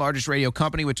nation's second largest radio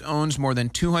company, which owns more than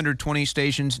 220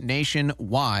 stations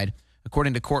nationwide,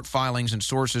 according to court filings and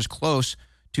sources close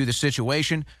to the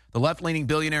situation. The left-leaning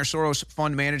billionaire Soros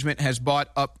Fund Management has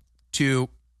bought up to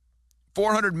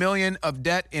 $400 million of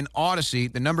debt in Odyssey,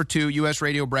 the #2 U.S.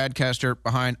 radio broadcaster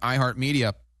behind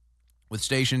iHeartMedia, with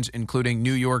stations including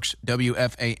New York's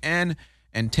WFAN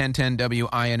and 1010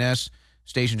 WINS,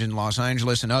 stations in Los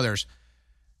Angeles and others.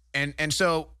 And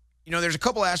so, you know, there's a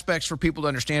couple aspects for people to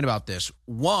understand about this.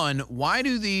 One, why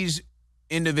do these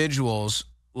individuals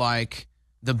like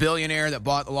the billionaire that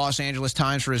bought the Los Angeles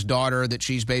Times for his daughter that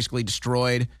she's basically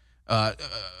destroyed, the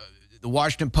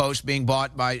Washington Post being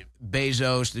bought by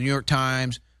Bezos, the New York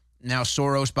Times, now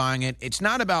Soros buying it. It's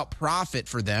not about profit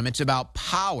for them. It's about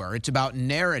power. It's about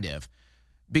narrative,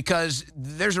 because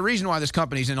there's a reason why this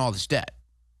company's in all this debt.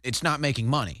 It's not making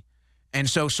money. And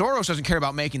so Soros doesn't care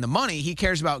about making the money. He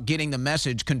cares about getting the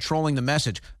message, controlling the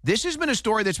message. This has been a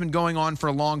story that's been going on for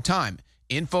a long time.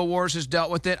 InfoWars has dealt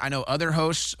with it. I know other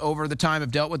hosts over the time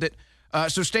have dealt with it.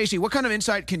 So, Stacey, what kind of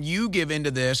insight can you give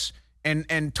into this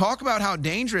and talk about how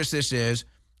dangerous this is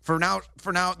for now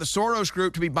the Soros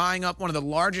Group to be buying up one of the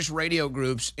largest radio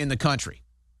groups in the country?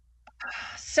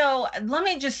 So let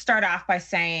me just start off by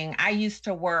saying I used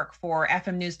to work for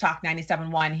FM News Talk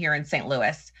 97.1 here in St.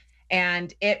 Louis.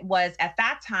 And it was at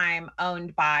that time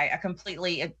owned by a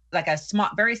completely, like a small,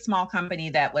 very small company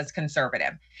that was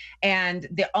conservative. And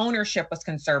the ownership was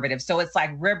conservative. So it's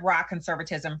like rib rock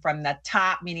conservatism from the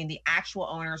top, meaning the actual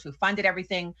owners who funded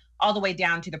everything, all the way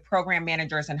down to the program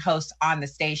managers and hosts on the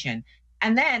station.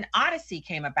 And then Odyssey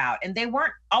came about, and they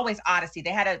weren't always Odyssey. They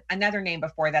had another name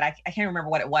before that. I can't remember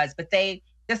what it was, but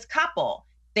this couple,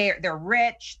 they're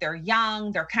rich, they're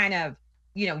young, they're kind of,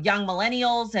 young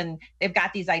millennials, and they've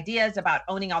got these ideas about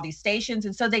owning all these stations.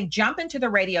 And so they jump into the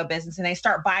radio business and they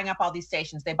start buying up all these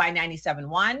stations. They buy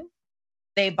 97.1,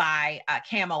 they buy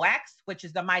KMOX, which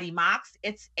is the Mighty Mox.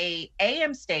 It's a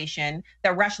AM station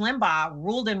that Rush Limbaugh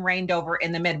ruled and reigned over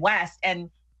in the Midwest. And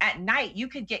at night, you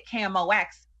could get KMOX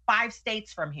 5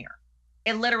 states from here.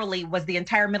 It literally was the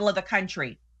entire middle of the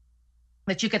country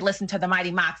that you could listen to the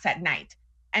Mighty Mox at night.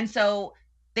 And so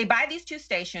they buy these 2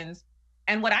 stations.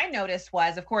 And what I noticed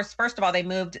was, of course, first of all, they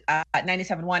moved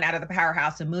 97.1 out of the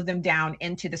powerhouse and moved them down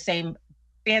into the same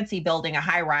fancy building, a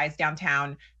high rise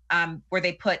downtown, where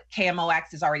they put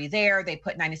KMOX is already there. They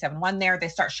put 97.1 there. They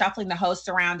start shuffling the hosts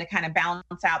around to kind of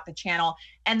balance out the channel.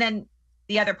 And then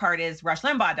the other part is Rush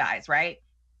Limbaugh dies, right?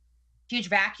 Huge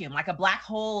vacuum, like a black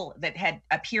hole that had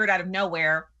appeared out of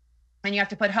nowhere. And you have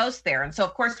to put hosts there. And so,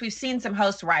 of course, we've seen some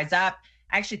hosts rise up.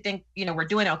 I actually think, we're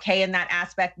doing okay in that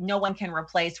aspect. No one can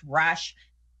replace Rush.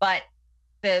 But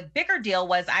the bigger deal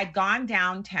was I'd gone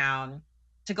downtown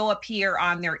to go appear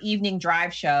on their evening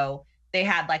drive show. They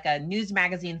had like a news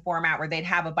magazine format where they'd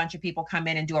have a bunch of people come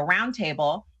in and do a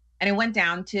roundtable. And I went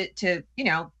down to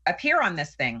appear on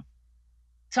this thing.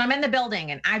 So I'm in the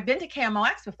building, and I've been to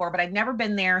KMOX before, but I'd never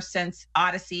been there since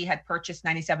Odyssey had purchased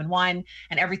 97.1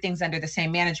 and everything's under the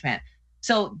same management.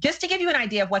 So just to give you an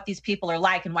idea of what these people are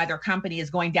like and why their company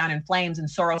is going down in flames and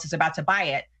Soros is about to buy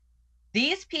it,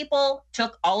 these people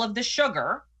took all of the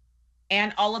sugar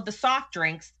and all of the soft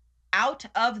drinks out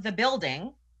of the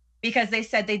building because they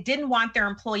said they didn't want their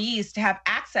employees to have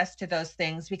access to those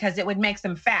things because it would make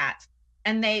them fat.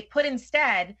 And they put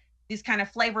instead these kind of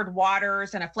flavored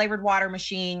waters and a flavored water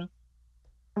machine.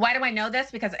 Why do I know this?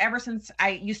 Because ever since I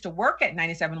used to work at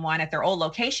 97.1 at their old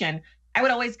location, I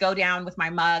would always go down with my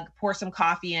mug, pour some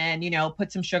coffee in,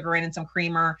 put some sugar in and some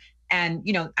creamer. And,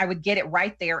 I would get it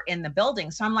right there in the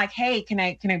building. So I'm like, hey, can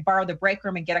I borrow the break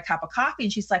room and get a cup of coffee?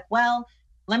 And she's like, well,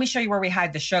 let me show you where we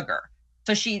hide the sugar.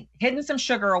 So she hidden some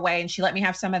sugar away and she let me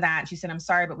have some of that. And she said, I'm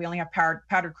sorry, but we only have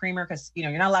powdered creamer because,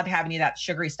 you're not allowed to have any of that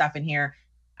sugary stuff in here.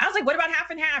 I was like, what about half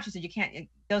and half? She said, you can't,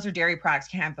 those are dairy products,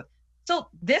 can't have. So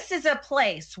this is a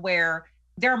place where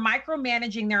they're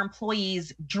micromanaging their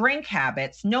employees' drink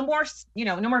habits. No more,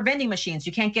 no more vending machines.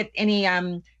 You can't get any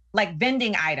like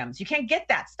vending items. You can't get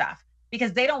that stuff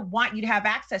because they don't want you to have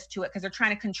access to it because they're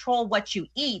trying to control what you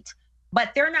eat,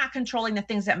 but they're not controlling the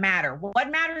things that matter.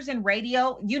 What matters in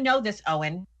radio, this,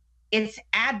 Owen, it's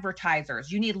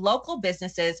advertisers. You need local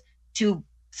businesses to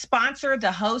sponsor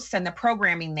the hosts and the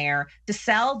programming there to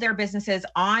sell their businesses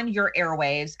on your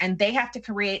airwaves. And they have to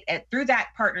create it through that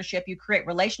partnership. You create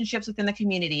relationships within the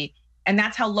community. And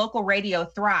that's how local radio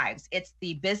thrives. It's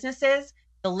the businesses,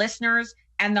 the listeners,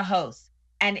 and the hosts.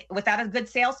 And without a good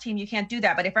sales team, you can't do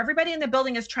that. But if everybody in the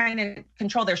building is trying to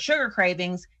control their sugar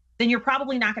cravings, then you're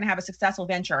probably not going to have a successful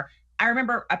venture. I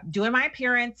remember doing my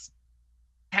appearance,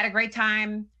 had a great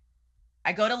time.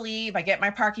 I go to leave, I get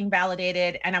my parking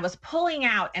validated, and I was pulling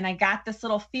out, and I got this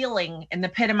little feeling in the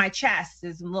pit of my chest.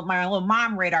 My little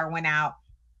mom radar went out.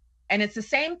 And it's the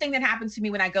same thing that happens to me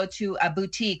when I go to a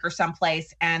boutique or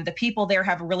someplace, and the people there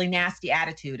have a really nasty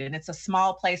attitude. And it's a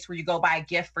small place where you go buy a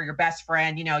gift for your best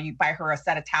friend. You buy her a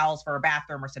set of towels for her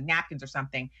bathroom or some napkins or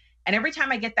something. And every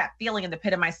time I get that feeling in the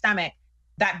pit of my stomach,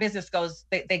 that business goes,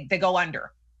 they go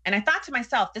under. And I thought to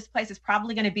myself, this place is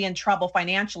probably going to be in trouble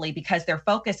financially because their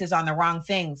focus is on the wrong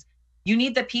things. You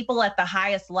need the people at the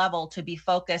highest level to be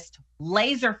focused,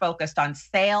 laser focused on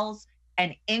sales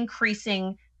and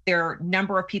increasing their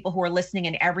number of people who are listening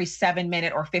in every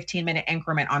 7-minute or 15-minute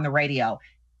increment on the radio.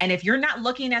 And if you're not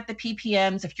looking at the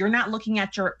PPMs, if you're not looking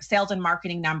at your sales and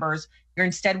marketing numbers, you're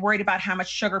instead worried about how much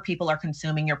sugar people are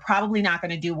consuming, you're probably not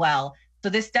going to do well. So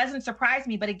this doesn't surprise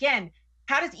me. But again,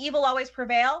 how does evil always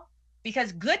prevail?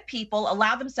 Because good people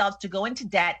allow themselves to go into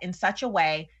debt in such a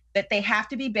way that they have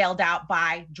to be bailed out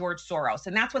by George Soros.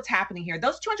 And that's what's happening here.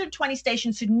 Those 220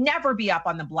 stations should never be up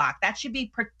on the block. That should be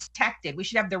protected. We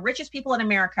should have the richest people in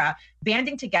America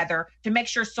banding together to make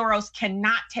sure Soros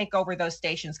cannot take over those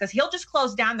stations, because he'll just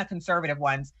close down the conservative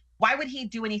ones. Why would he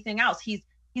do anything else? He's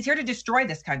here to destroy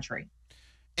this country.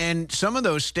 And some of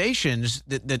those stations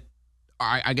that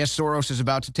I guess Soros is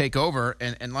about to take over,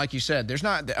 and like you said,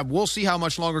 we'll see how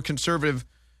much longer conservative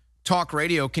talk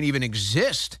radio can even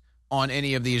exist on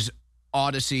any of these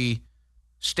Odyssey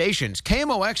stations.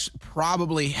 KMOX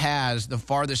probably has the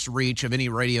farthest reach of any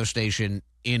radio station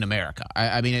in America.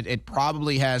 I mean, it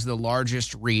probably has the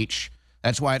largest reach.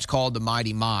 That's why it's called the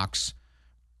Mighty Mox.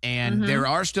 And there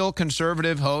are still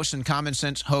conservative hosts and common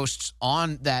sense hosts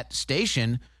on that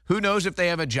station. Who knows if they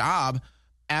have a job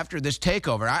after this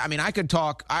takeover? I mean, I could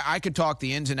talk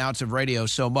the ins and outs of radio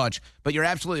so much, but you're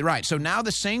absolutely right. So now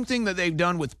the same thing that they've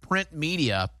done with print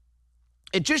media,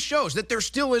 it just shows that there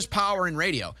still is power in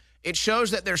radio. It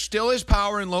shows that there still is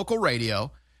power in local radio,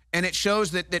 and it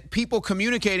shows that people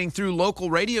communicating through local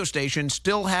radio stations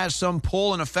still has some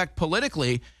pull and effect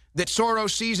politically, that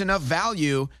Soros sees enough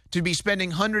value to be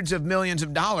spending hundreds of millions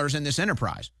of dollars in this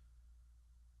enterprise.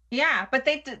 Yeah, but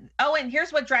and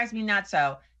here's what drives me nuts.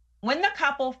 So when the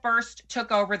couple first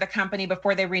took over the company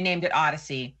before they renamed it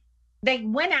Odyssey, they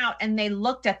went out and they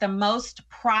looked at the most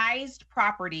prized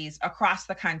properties across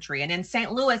the country. And in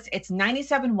St. Louis, it's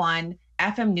 97.1,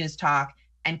 FM News Talk,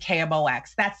 and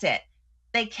KMOX. That's it.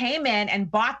 They came in and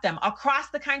bought them across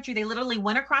the country. They literally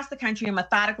went across the country and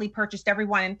methodically purchased every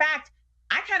one. In fact,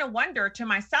 I kind of wonder to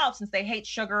myself, since they hate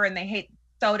sugar and they hate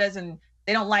sodas and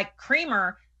they don't like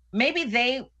creamer, maybe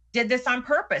they did this on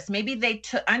purpose. Maybe they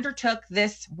undertook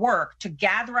this work to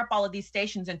gather up all of these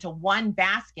stations into one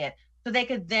basket, so they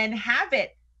could then have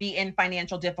it be in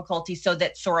financial difficulty so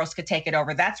that Soros could take it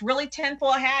over. That's really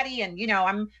tinfoil hatty. And,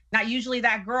 I'm not usually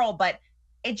that girl, but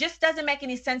it just doesn't make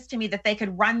any sense to me that they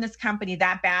could run this company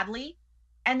that badly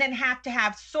and then have to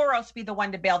have Soros be the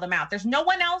one to bail them out. There's no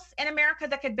one else in America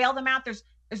that could bail them out. There's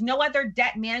no other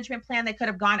debt management plan they could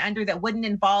have gone under that wouldn't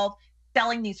involve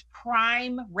selling these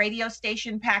prime radio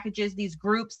station packages, these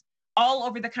groups all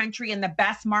over the country in the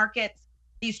best markets,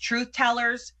 these truth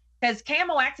tellers. Because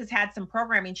KMOX has had some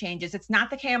programming changes. It's not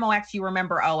the KMOX you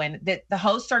remember, Owen. That the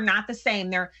hosts are not the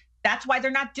same. That's why they're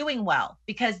not doing well,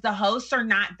 because the hosts are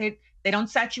not. They don't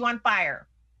set you on fire.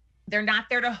 They're not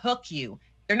there to hook you.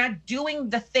 They're not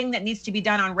doing the thing that needs to be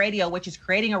done on radio, which is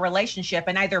creating a relationship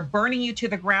and either burning you to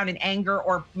the ground in anger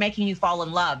or making you fall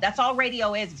in love. That's all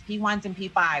radio is. It's P1s and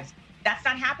P5s. That's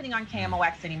not happening on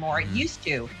KMOX anymore. It used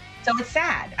to. So it's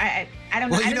sad. I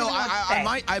don't know.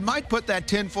 Well, I might put that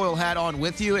tinfoil hat on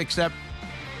with you, except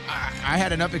I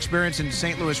had enough experience in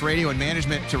St. Louis radio and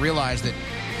management to realize that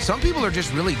some people are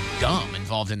just really dumb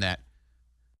involved in that.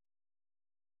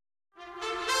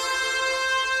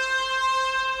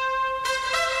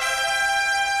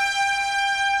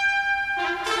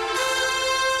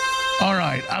 All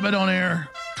right, I've been on air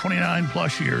 29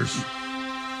 plus years,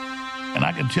 and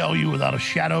I can tell you without a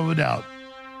shadow of a doubt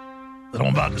that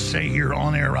I'm about to say here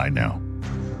on air right now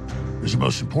is the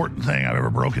most important thing I've ever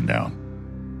broken down.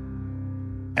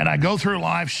 And I go through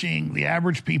life seeing the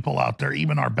average people out there,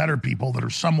 even our better people that are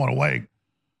somewhat awake,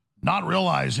 not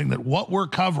realizing that what we're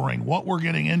covering, what we're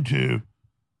getting into,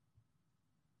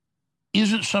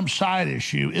 isn't some side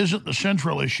issue, isn't the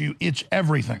central issue, it's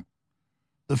everything.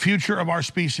 The future of our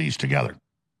species together.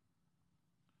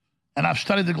 And I've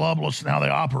studied the globalists and how they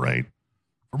operate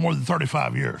for more than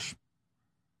 35 years.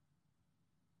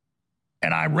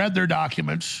 And I read their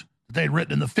documents that they'd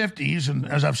written in the 50s, and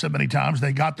as I've said many times,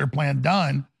 they got their plan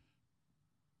done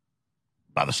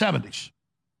by the 70s.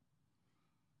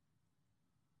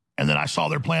 And then I saw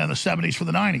their plan in the 70s for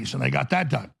the 90s, and they got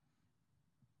that done.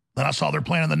 Then I saw their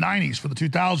plan in the 90s for the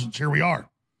 2000s. Here we are.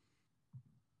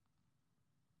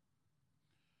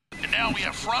 And now we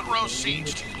have front row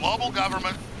seats to global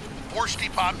government, forced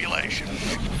depopulation,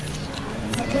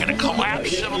 and a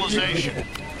collapsed civilization.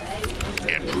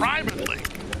 And privately,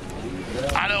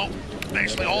 I know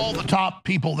basically all the top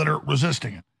people that are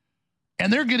resisting it.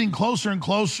 And they're getting closer and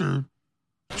closer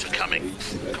to coming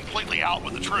completely out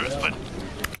with the truth. But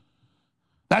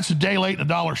that's a day late and a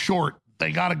dollar short.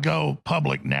 They got to go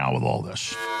public now with all this,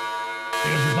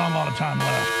 because there's not a lot of time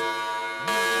left.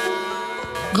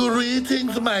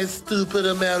 Greetings, my stupid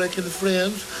American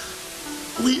friends.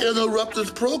 We interrupt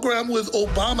this program with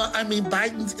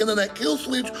Biden's internet kill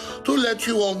switch to let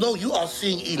you all know you are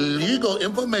seeing illegal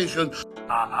information.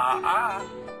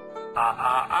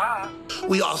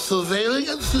 We are surveilling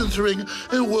and censoring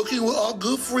and working with our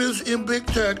good friends in big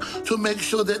tech to make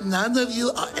sure that none of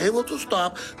you are able to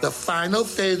stop the final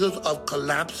phases of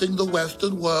collapsing the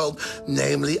Western world,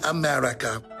 namely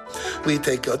America. We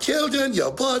take your children,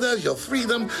 your borders, your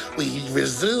freedom. We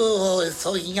resume.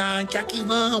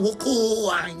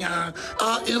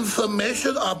 Our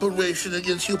information operation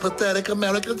against you pathetic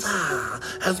Americans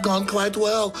has gone quite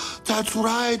well. That's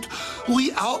right.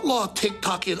 We outlaw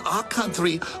TikTok in our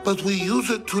country, but we use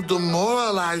it to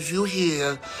demoralize you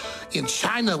here. In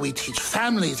China, we teach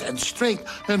families and strength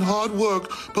and hard work.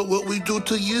 But what we do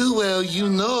to you, well, you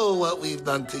know what we've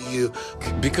done to you.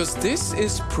 Because this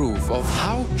is proof of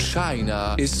how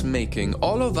China is making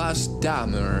all of us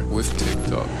dumber with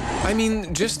TikTok. I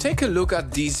mean, just take a look at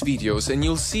these videos and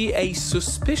you'll see a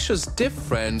suspicious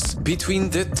difference between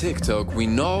the TikTok we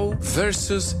know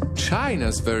versus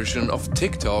China's version of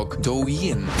TikTok,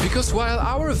 Douyin. Because while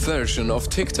our version of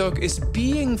TikTok is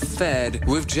being fed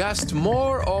with just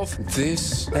more of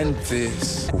this and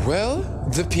this, well,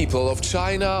 the people of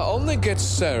China only get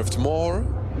served more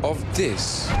of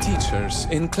this. Teachers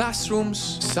in classrooms,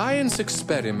 science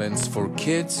experiments for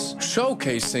kids,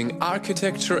 showcasing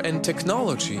architecture and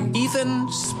technology,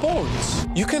 even sports.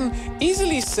 You can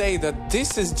easily say that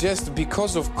this is just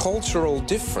because of cultural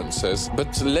differences,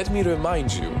 but let me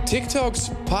remind you, TikTok's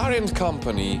parent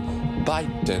company,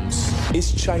 ByteDance,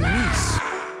 is Chinese.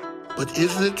 But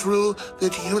isn't it true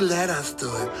that you let us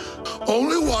do it?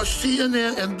 Only watch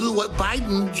CNN and do what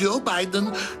Joe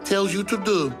Biden, tells you to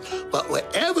do. But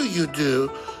whatever you do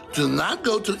not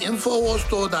go to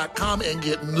InfoWarsStore.com and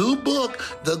get new book,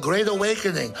 The Great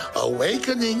Awakening.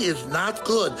 Awakening is not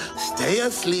good. Stay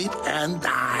asleep and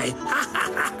die.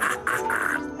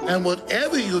 And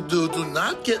whatever you do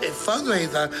not get a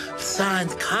fundraiser signed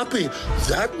copy.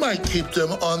 That might keep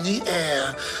them on the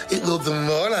air. It will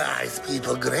demoralize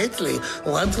people greatly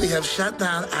once we have shut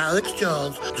down Alex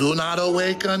Jones. Do not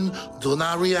awaken. Do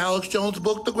not read Alex Jones'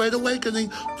 book, The Great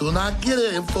Awakening. Do not get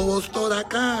it,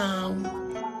 InfoWarsStore.com.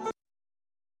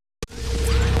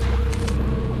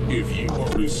 If you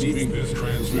are receiving this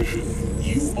transmission,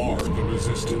 you are the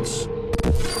Resistance.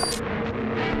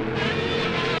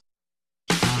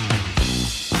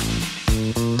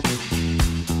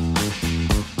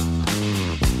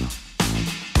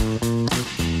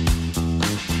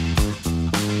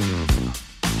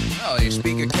 Well, you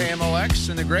speak of KMOX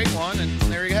and the Great One, and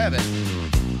there you have it.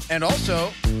 And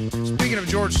also, speaking of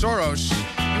George Soros,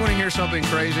 you want to hear something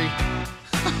crazy?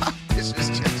 This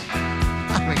is just,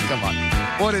 I mean, come on.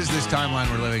 What is this timeline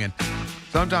we're living in?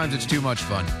 Sometimes it's too much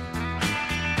fun.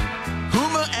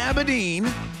 Huma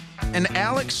Abedin and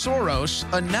Alex Soros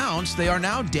announced they are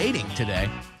now dating today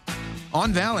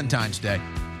on Valentine's Day.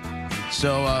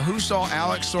 So who saw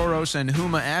Alex Soros and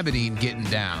Huma Abedin getting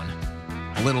down?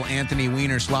 A little Anthony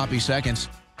Weiner sloppy seconds.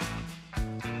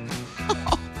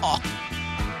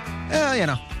 Well, you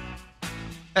know.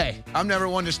 Hey, I'm never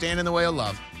one to stand in the way of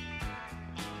love.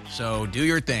 So do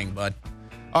your thing, bud.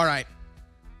 All right.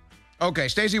 Okay,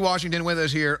 Stacey Washington with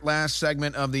us here. Last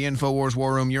segment of the InfoWars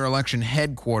War Room, your election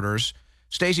headquarters.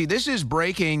 Stacey, this is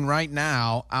breaking right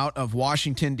now out of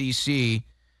Washington, D.C.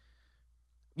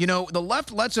 You know, the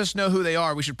left lets us know who they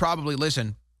are. We should probably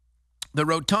listen. The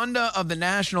rotunda of the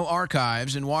National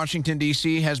Archives in Washington,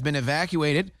 D.C. has been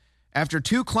evacuated after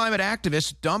two climate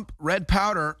activists dump red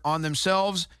powder on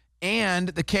themselves and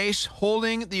the case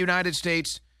holding the United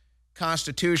States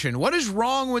Constitution. What is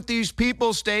wrong with these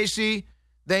people, Stacey?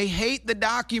 They hate the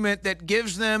document that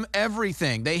gives them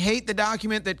everything. They hate the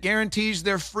document that guarantees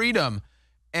their freedom.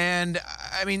 And,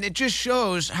 I mean, it just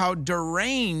shows how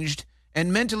deranged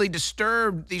and mentally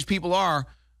disturbed these people are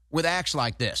with acts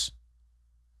like this.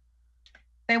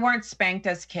 They weren't spanked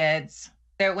as kids.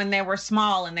 When they were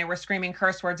small and they were screaming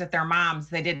curse words at their moms,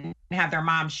 they didn't have their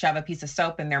mom shove a piece of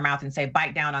soap in their mouth and say,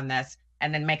 bite down on this,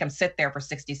 and then make them sit there for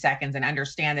 60 seconds and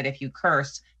understand that if you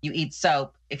curse, you eat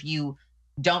soap. If you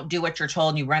don't do what you're told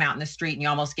and you run out in the street and you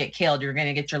almost get killed, you're going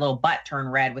to get your little butt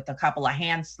turned red with a couple of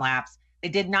hand slaps. They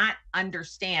did not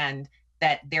understand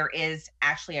that there is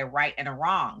actually a right and a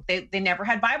wrong. They never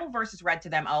had Bible verses read to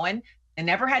them, Owen. They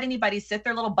never had anybody sit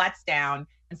their little butts down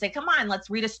and say, come on,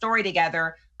 let's read a story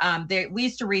together. We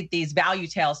used to read these value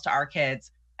tales to our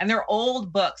kids, and they're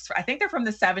old books. I think they're from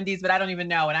the 70s, but I don't even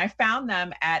know. And I found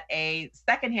them at a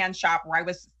secondhand shop where I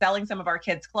was selling some of our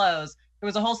kids' clothes. There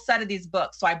was a whole set of these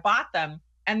books. So I bought them,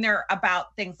 and they're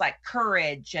about things like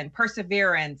courage and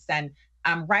perseverance and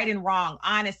right and wrong,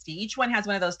 honesty. Each one has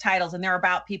one of those titles, and they're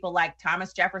about people like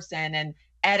Thomas Jefferson and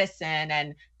Edison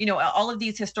and, you know, all of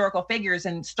these historical figures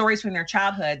and stories from their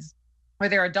childhoods or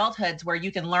their adulthoods where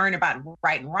you can learn about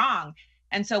right and wrong.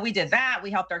 And so we did that. We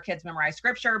helped our kids memorize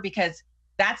scripture because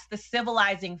that's the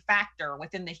civilizing factor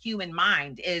within the human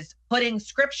mind, is putting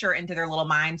scripture into their little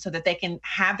minds so that they can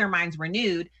have their minds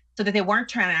renewed so that they weren't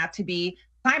turning out to be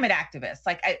climate activists.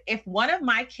 Like if one of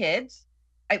my kids,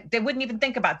 they wouldn't even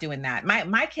think about doing that.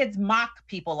 My kids mock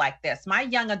people like this. My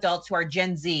young adults who are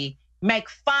Gen Z make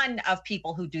fun of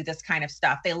people who do this kind of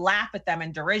stuff. They laugh at them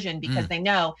in derision because they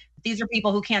know these are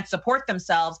people who can't support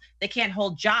themselves. They can't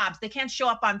hold jobs. They can't show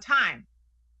up on time.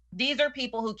 These are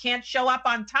people who can't show up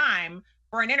on time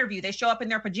for an interview. They show up in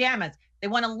their pajamas. They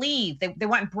want to leave. They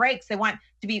want breaks. They want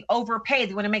to be overpaid.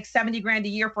 They want to make 70 grand a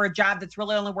year for a job that's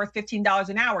really only worth $15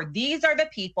 an hour. These are the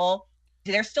people,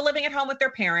 they're still living at home with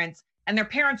their parents, and their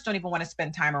parents don't even want to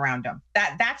spend time around them.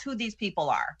 That's who these people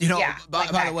are. You know,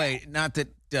 by the way, not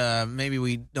that maybe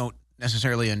we don't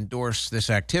necessarily endorse this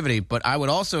activity, but I would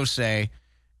also say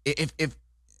if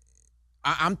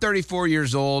I'm 34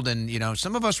 years old, and, you know,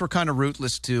 some of us were kind of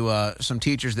ruthless to some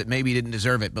teachers that maybe didn't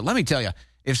deserve it. But let me tell you,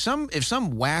 if some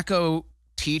wacko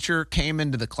teacher came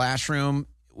into the classroom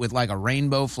with like a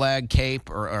rainbow flag cape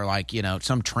or like, you know,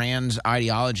 some trans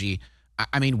ideology,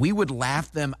 I mean, we would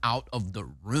laugh them out of the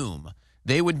room.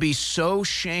 They would be so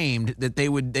shamed that they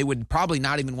would probably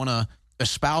not even want to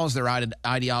espouse their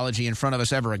ideology in front of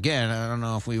us ever again. I don't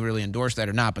know if we really endorse that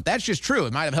or not, but that's just true.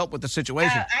 It might have helped with the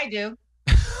situation. I do.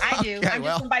 Okay, I'm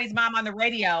just somebody's mom on the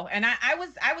radio, and I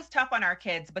was tough on our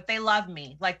kids, but they love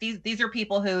me. Like these are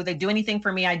people who, they do anything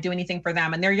for me, I do anything for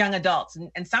them, and they're young adults.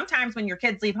 And sometimes when your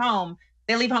kids leave home,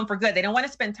 they leave home for good. They don't want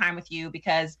to spend time with you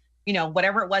because, you know,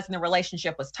 whatever it was in the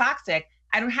relationship was toxic.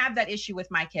 I don't have that issue with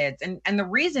my kids, and the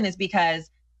reason is because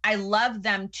I love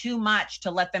them too much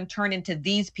to let them turn into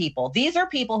these people. These are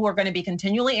people who are going to be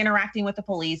continually interacting with the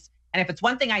police, and if it's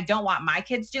one thing I don't want my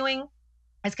kids doing,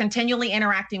 is continually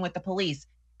interacting with the police.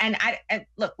 And I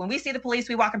look, when we see the police,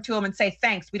 we walk up to them and say,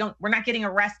 thanks. We're not getting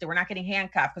arrested. We're not getting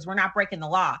handcuffed because we're not breaking the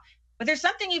law. But there's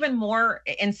something even more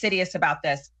insidious about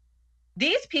this.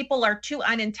 These people are too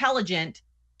unintelligent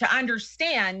to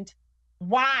understand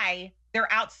why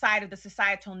they're outside of the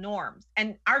societal norms.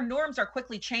 And our norms are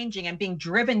quickly changing and being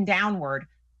driven downward.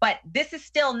 But this is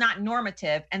still not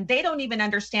normative. And they don't even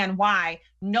understand why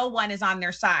no one is on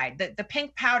their side. The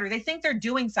pink powder, they think they're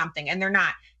doing something and they're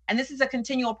not. And this is a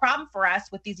continual problem for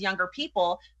us with these younger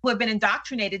people who have been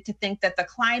indoctrinated to think that the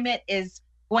climate is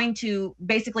going to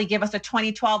basically give us a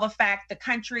 2012 effect. The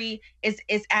country is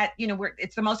at, you know,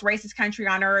 it's the most racist country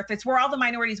on earth. It's where all the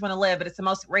minorities want to live, but it's the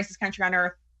most racist country on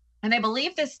earth. And they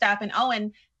believe this stuff. And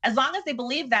Owen, as long as they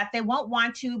believe that, they won't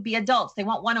want to be adults. They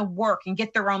won't want to work and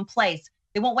get their own place.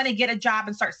 They won't want to get a job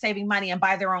and start saving money and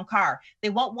buy their own car. They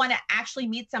won't want to actually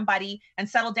meet somebody and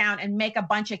settle down and make a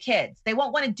bunch of kids. They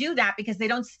won't want to do that because they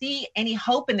don't see any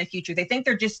hope in the future. They think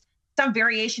they're just some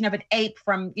variation of an ape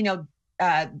from, you know,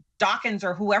 Dawkins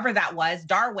or whoever that was,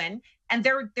 Darwin. And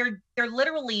they're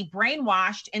literally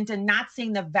brainwashed into not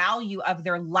seeing the value of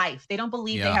their life. They don't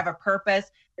believe they have a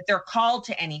purpose, that they're called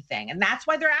to anything. And that's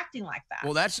why they're acting like that.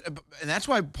 Well, that's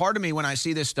why part of me, when I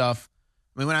see this stuff,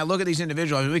 I mean, when I look at these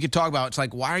individuals, I mean, we could talk about, it's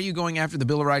like, why are you going after the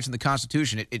Bill of Rights and the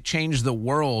Constitution? It changed the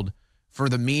world for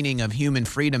the meaning of human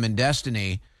freedom and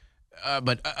destiny.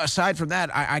 But aside from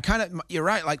that, I kind of, you're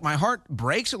right, like my heart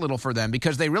breaks a little for them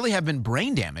because they really have been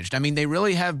brain damaged. I mean, they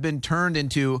really have been turned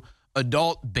into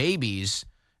adult babies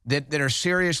that are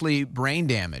seriously brain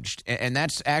damaged. And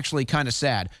that's actually kind of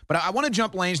sad. But I want to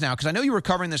jump lanes now because I know you were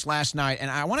covering this last night, and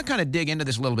I want to kind of dig into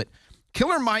this a little bit.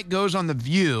 Killer Mike goes on The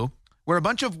View, where a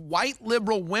bunch of white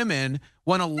liberal women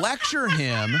want to lecture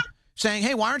him, saying,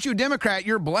 hey, why aren't you a Democrat?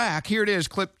 You're black. Here it is,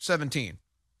 clip 17.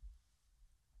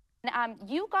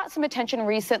 You got some attention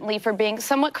recently for being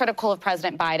somewhat critical of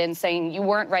President Biden, saying you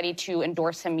weren't ready to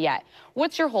endorse him yet.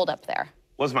 What's your holdup there?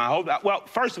 What's my holdup? Well,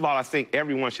 first of all, I think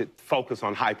everyone should focus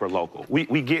on hyper-local.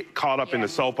 We get caught up in the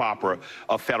soap opera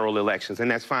of federal elections, and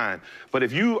that's fine. But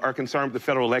if you are concerned with the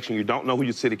federal election, you don't know who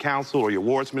your city council or your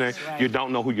wardsman is, you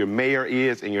don't know who your mayor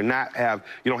is, and you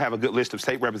don't have a good list of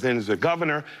state representatives or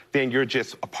governor, then you're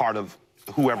just a part of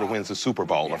whoever wins the Super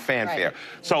Bowl or fanfare.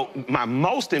 So my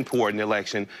most important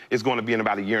election is going to be in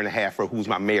about a year and a half for who's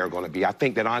my mayor going to be. I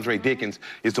think that Andre Dickens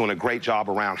is doing a great job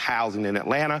around housing in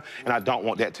Atlanta, and I don't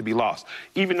want that to be lost.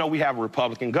 Even though we have a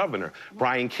Republican governor,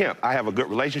 Brian Kemp, I have a good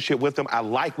relationship with him. I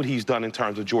like what he's done in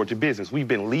terms of Georgia business. We've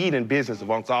been leading business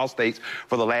amongst all states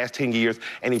for the last 10 years,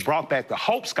 and he brought back the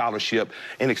Hope Scholarship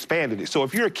and expanded it. So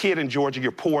if you're a kid in Georgia,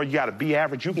 you're poor, you got to be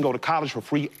average, you can go to college for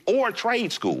free or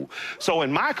trade school. So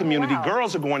in my community,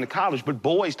 girls are going to college, but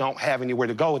boys don't have anywhere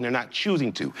to go, and they're not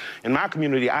choosing to. In my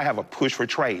community, I have a push for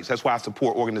trades. That's why I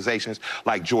support organizations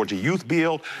like Georgia Youth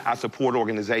Build. I support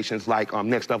organizations like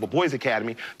Next Level Boys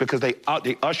Academy, because they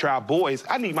usher out boys.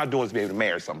 I need my daughters to be able to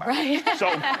marry somebody. Right. So,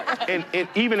 and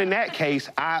even in that case,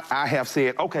 I have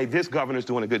said, okay, this governor's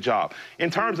doing a good job. In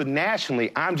terms of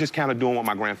nationally, I'm just kind of doing what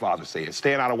my grandfather said,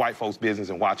 staying out of white folks' business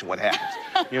and watching what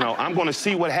happens. You know, I'm going to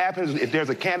see what happens. If there's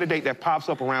a candidate that pops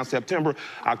up around September,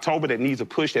 October that needs a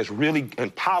push that's really,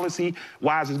 and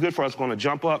policy-wise is good for us, going to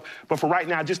jump up. But for right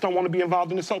now, I just don't want to be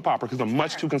involved in the soap opera because I'm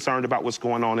much too concerned about what's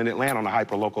going on in Atlanta on a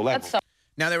hyper-local level.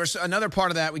 Now, there was another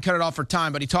part of that. We cut it off for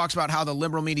time, but he talks about how the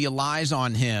liberal media lies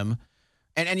on him.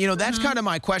 And you know, that's kind of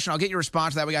my question. I'll get your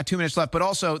response to that. We got 2 minutes left. But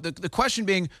also, the question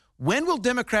being, when will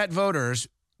Democrat voters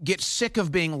get sick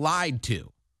of being lied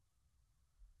to?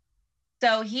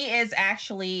 So he is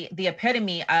actually the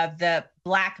epitome of the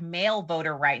black male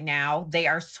voter right now. They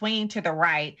are swinging to the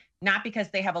right, not because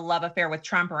they have a love affair with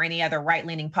Trump or any other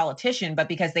right-leaning politician, but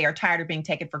because they are tired of being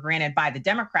taken for granted by the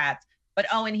Democrats. But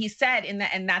Owen, he said,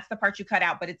 and that's the part you cut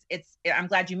out, but it's I'm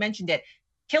glad you mentioned it.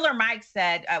 Killer Mike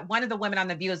said, one of the women on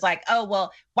The View was like, oh,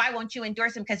 well, why won't you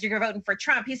endorse him because you're voting for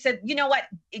Trump? He said, you know what,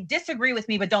 disagree with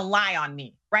me, but don't lie on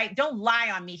me, right? Don't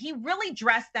lie on me. He really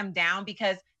dressed them down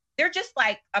because they're just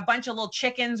like a bunch of little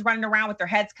chickens running around with their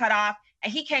heads cut off.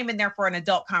 And he came in there for an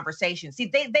adult conversation. See,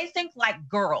 they think like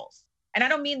girls. And I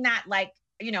don't mean that like,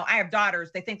 you know, I have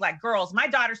daughters. They think like girls. My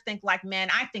daughters think like men.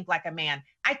 I think like a man.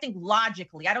 I think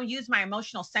logically. I don't use my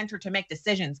emotional center to make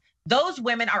decisions. Those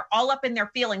women are all up in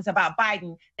their feelings about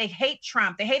Biden. They hate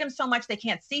Trump. They hate him so much they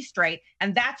can't see straight.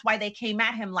 And that's why they came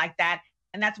at him like that.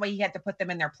 And that's why he had to put them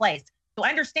in their place. So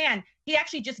understand, he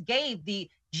actually just gave the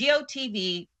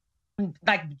GOTV,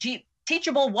 like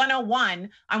Teachable 101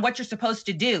 on what you're supposed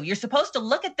to do. You're supposed to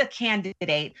look at the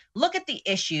candidate, look at the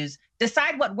issues,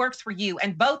 decide what works for you,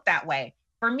 and vote that way.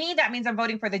 For me, that means I'm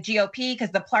voting for the GOP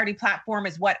because the party platform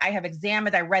is what I have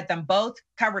examined. I read them both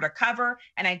cover to cover,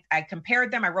 and I compared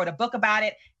them. I wrote a book about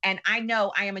it, and I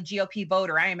know I am a GOP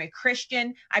voter. I am a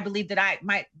Christian. I believe that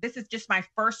this is just my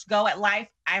first go at life.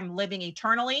 I'm living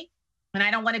eternally, and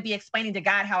I don't want to be explaining to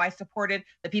God how I supported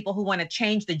the people who want to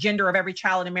change the gender of every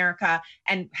child in America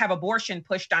and have abortion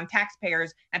pushed on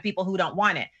taxpayers and people who don't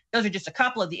want it. Those are just a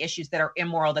couple of the issues that are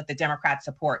immoral that the Democrats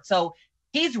support. So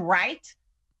he's right.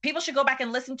 People should go back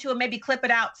and listen to it, maybe clip it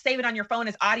out, save it on your phone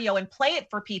as audio, and play it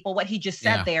for people. What he just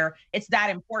said there, it's that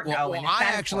important. Well, Owen.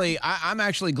 I'm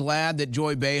actually glad that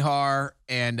Joy Behar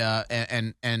and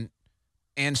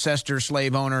ancestor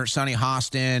slave owner Sonny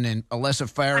Hostin and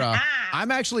Alyssa Farah. I'm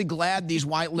actually glad these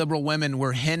white liberal women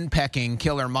were henpecking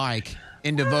Killer Mike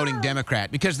into voting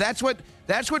Democrat, because that's what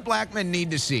black men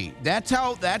need to see. That's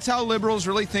how liberals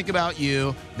really think about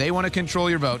you. They want to control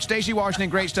your vote. Stacey Washington,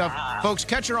 great stuff. Folks,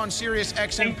 catch her on Sirius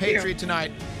XM Patriot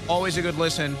tonight. Always a good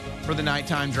listen for the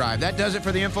nighttime drive. That does it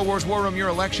for the InfoWars War Room, your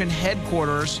election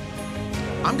headquarters.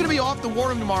 I'm going to be off the War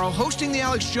Room tomorrow hosting the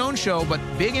Alex Jones Show, but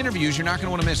big interviews. You're not going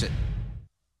to want to miss it.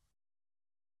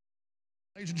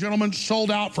 Ladies and gentlemen,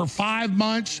 sold out for 5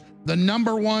 months. The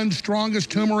 #1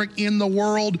 strongest turmeric in the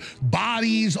world,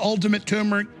 Body's Ultimate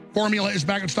Turmeric Formula, is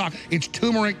back in stock. It's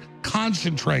turmeric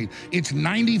concentrate. It's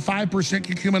 95%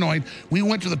 curcuminoid. We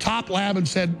went to the top lab and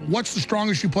said, what's the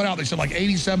strongest you put out? They said like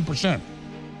 87%.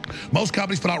 Most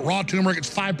companies put out raw turmeric, it's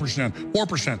 5%,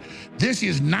 4%. This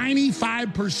is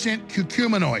 95%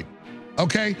 curcuminoid,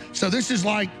 okay? So this is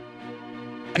like,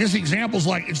 I guess the example's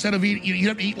like, instead of eating, you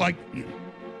have to eat like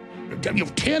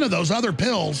 10 of those other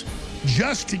pills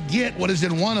just to get what is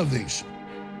in one of these.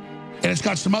 And it's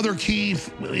got some other key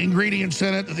ingredients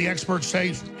in it that the experts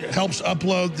say helps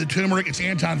upload the turmeric. It's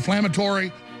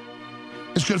anti-inflammatory.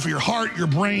 It's good for your heart, your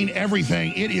brain,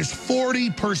 everything. It is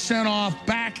 40% off,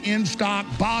 back in stock.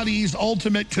 Body's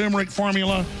Ultimate Turmeric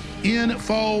Formula,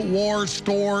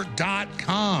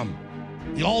 InfoWarsStore.com.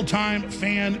 The all-time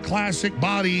fan classic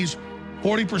Body's,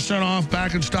 40% off,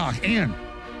 back in stock. And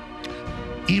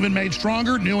even made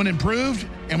stronger, new and improved,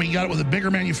 and we got it with a bigger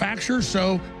manufacturer,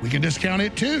 so we can discount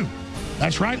it too.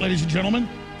 That's right, ladies and gentlemen.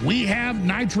 We have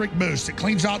Nitric Boost. It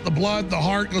cleans out the blood, the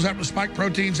heart, goes after the spike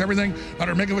proteins, everything.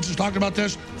 Dr. Mikovits has talked about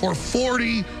this, for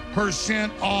 40%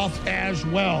 off as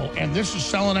well. And this is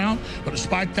selling out, but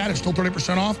despite that, it's still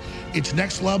 30% off. It's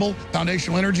next level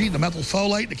foundational energy, the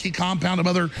methylfolate, the key compound of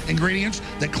other ingredients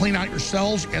that clean out your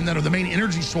cells and that are the main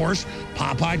energy source.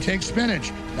 Popeye takes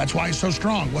spinach. That's why it's so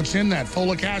strong. What's in that?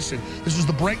 Folic acid. This is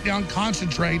the breakdown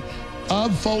concentrate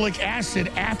of folic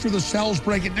acid after the cells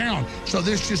break it down. So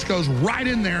this just goes right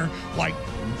in there like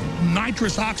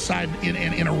nitrous oxide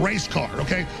in a race car,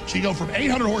 okay? So you go from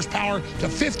 800 horsepower to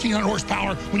 1,500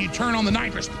 horsepower when you turn on the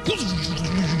nitrous.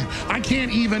 I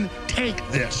can't even take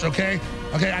this, okay?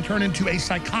 Okay, I turn into a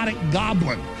psychotic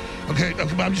goblin, okay?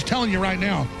 But I'm just telling you right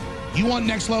now, you want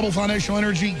next level foundational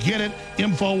energy, get it,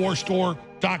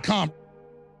 InfoWarsStore.com.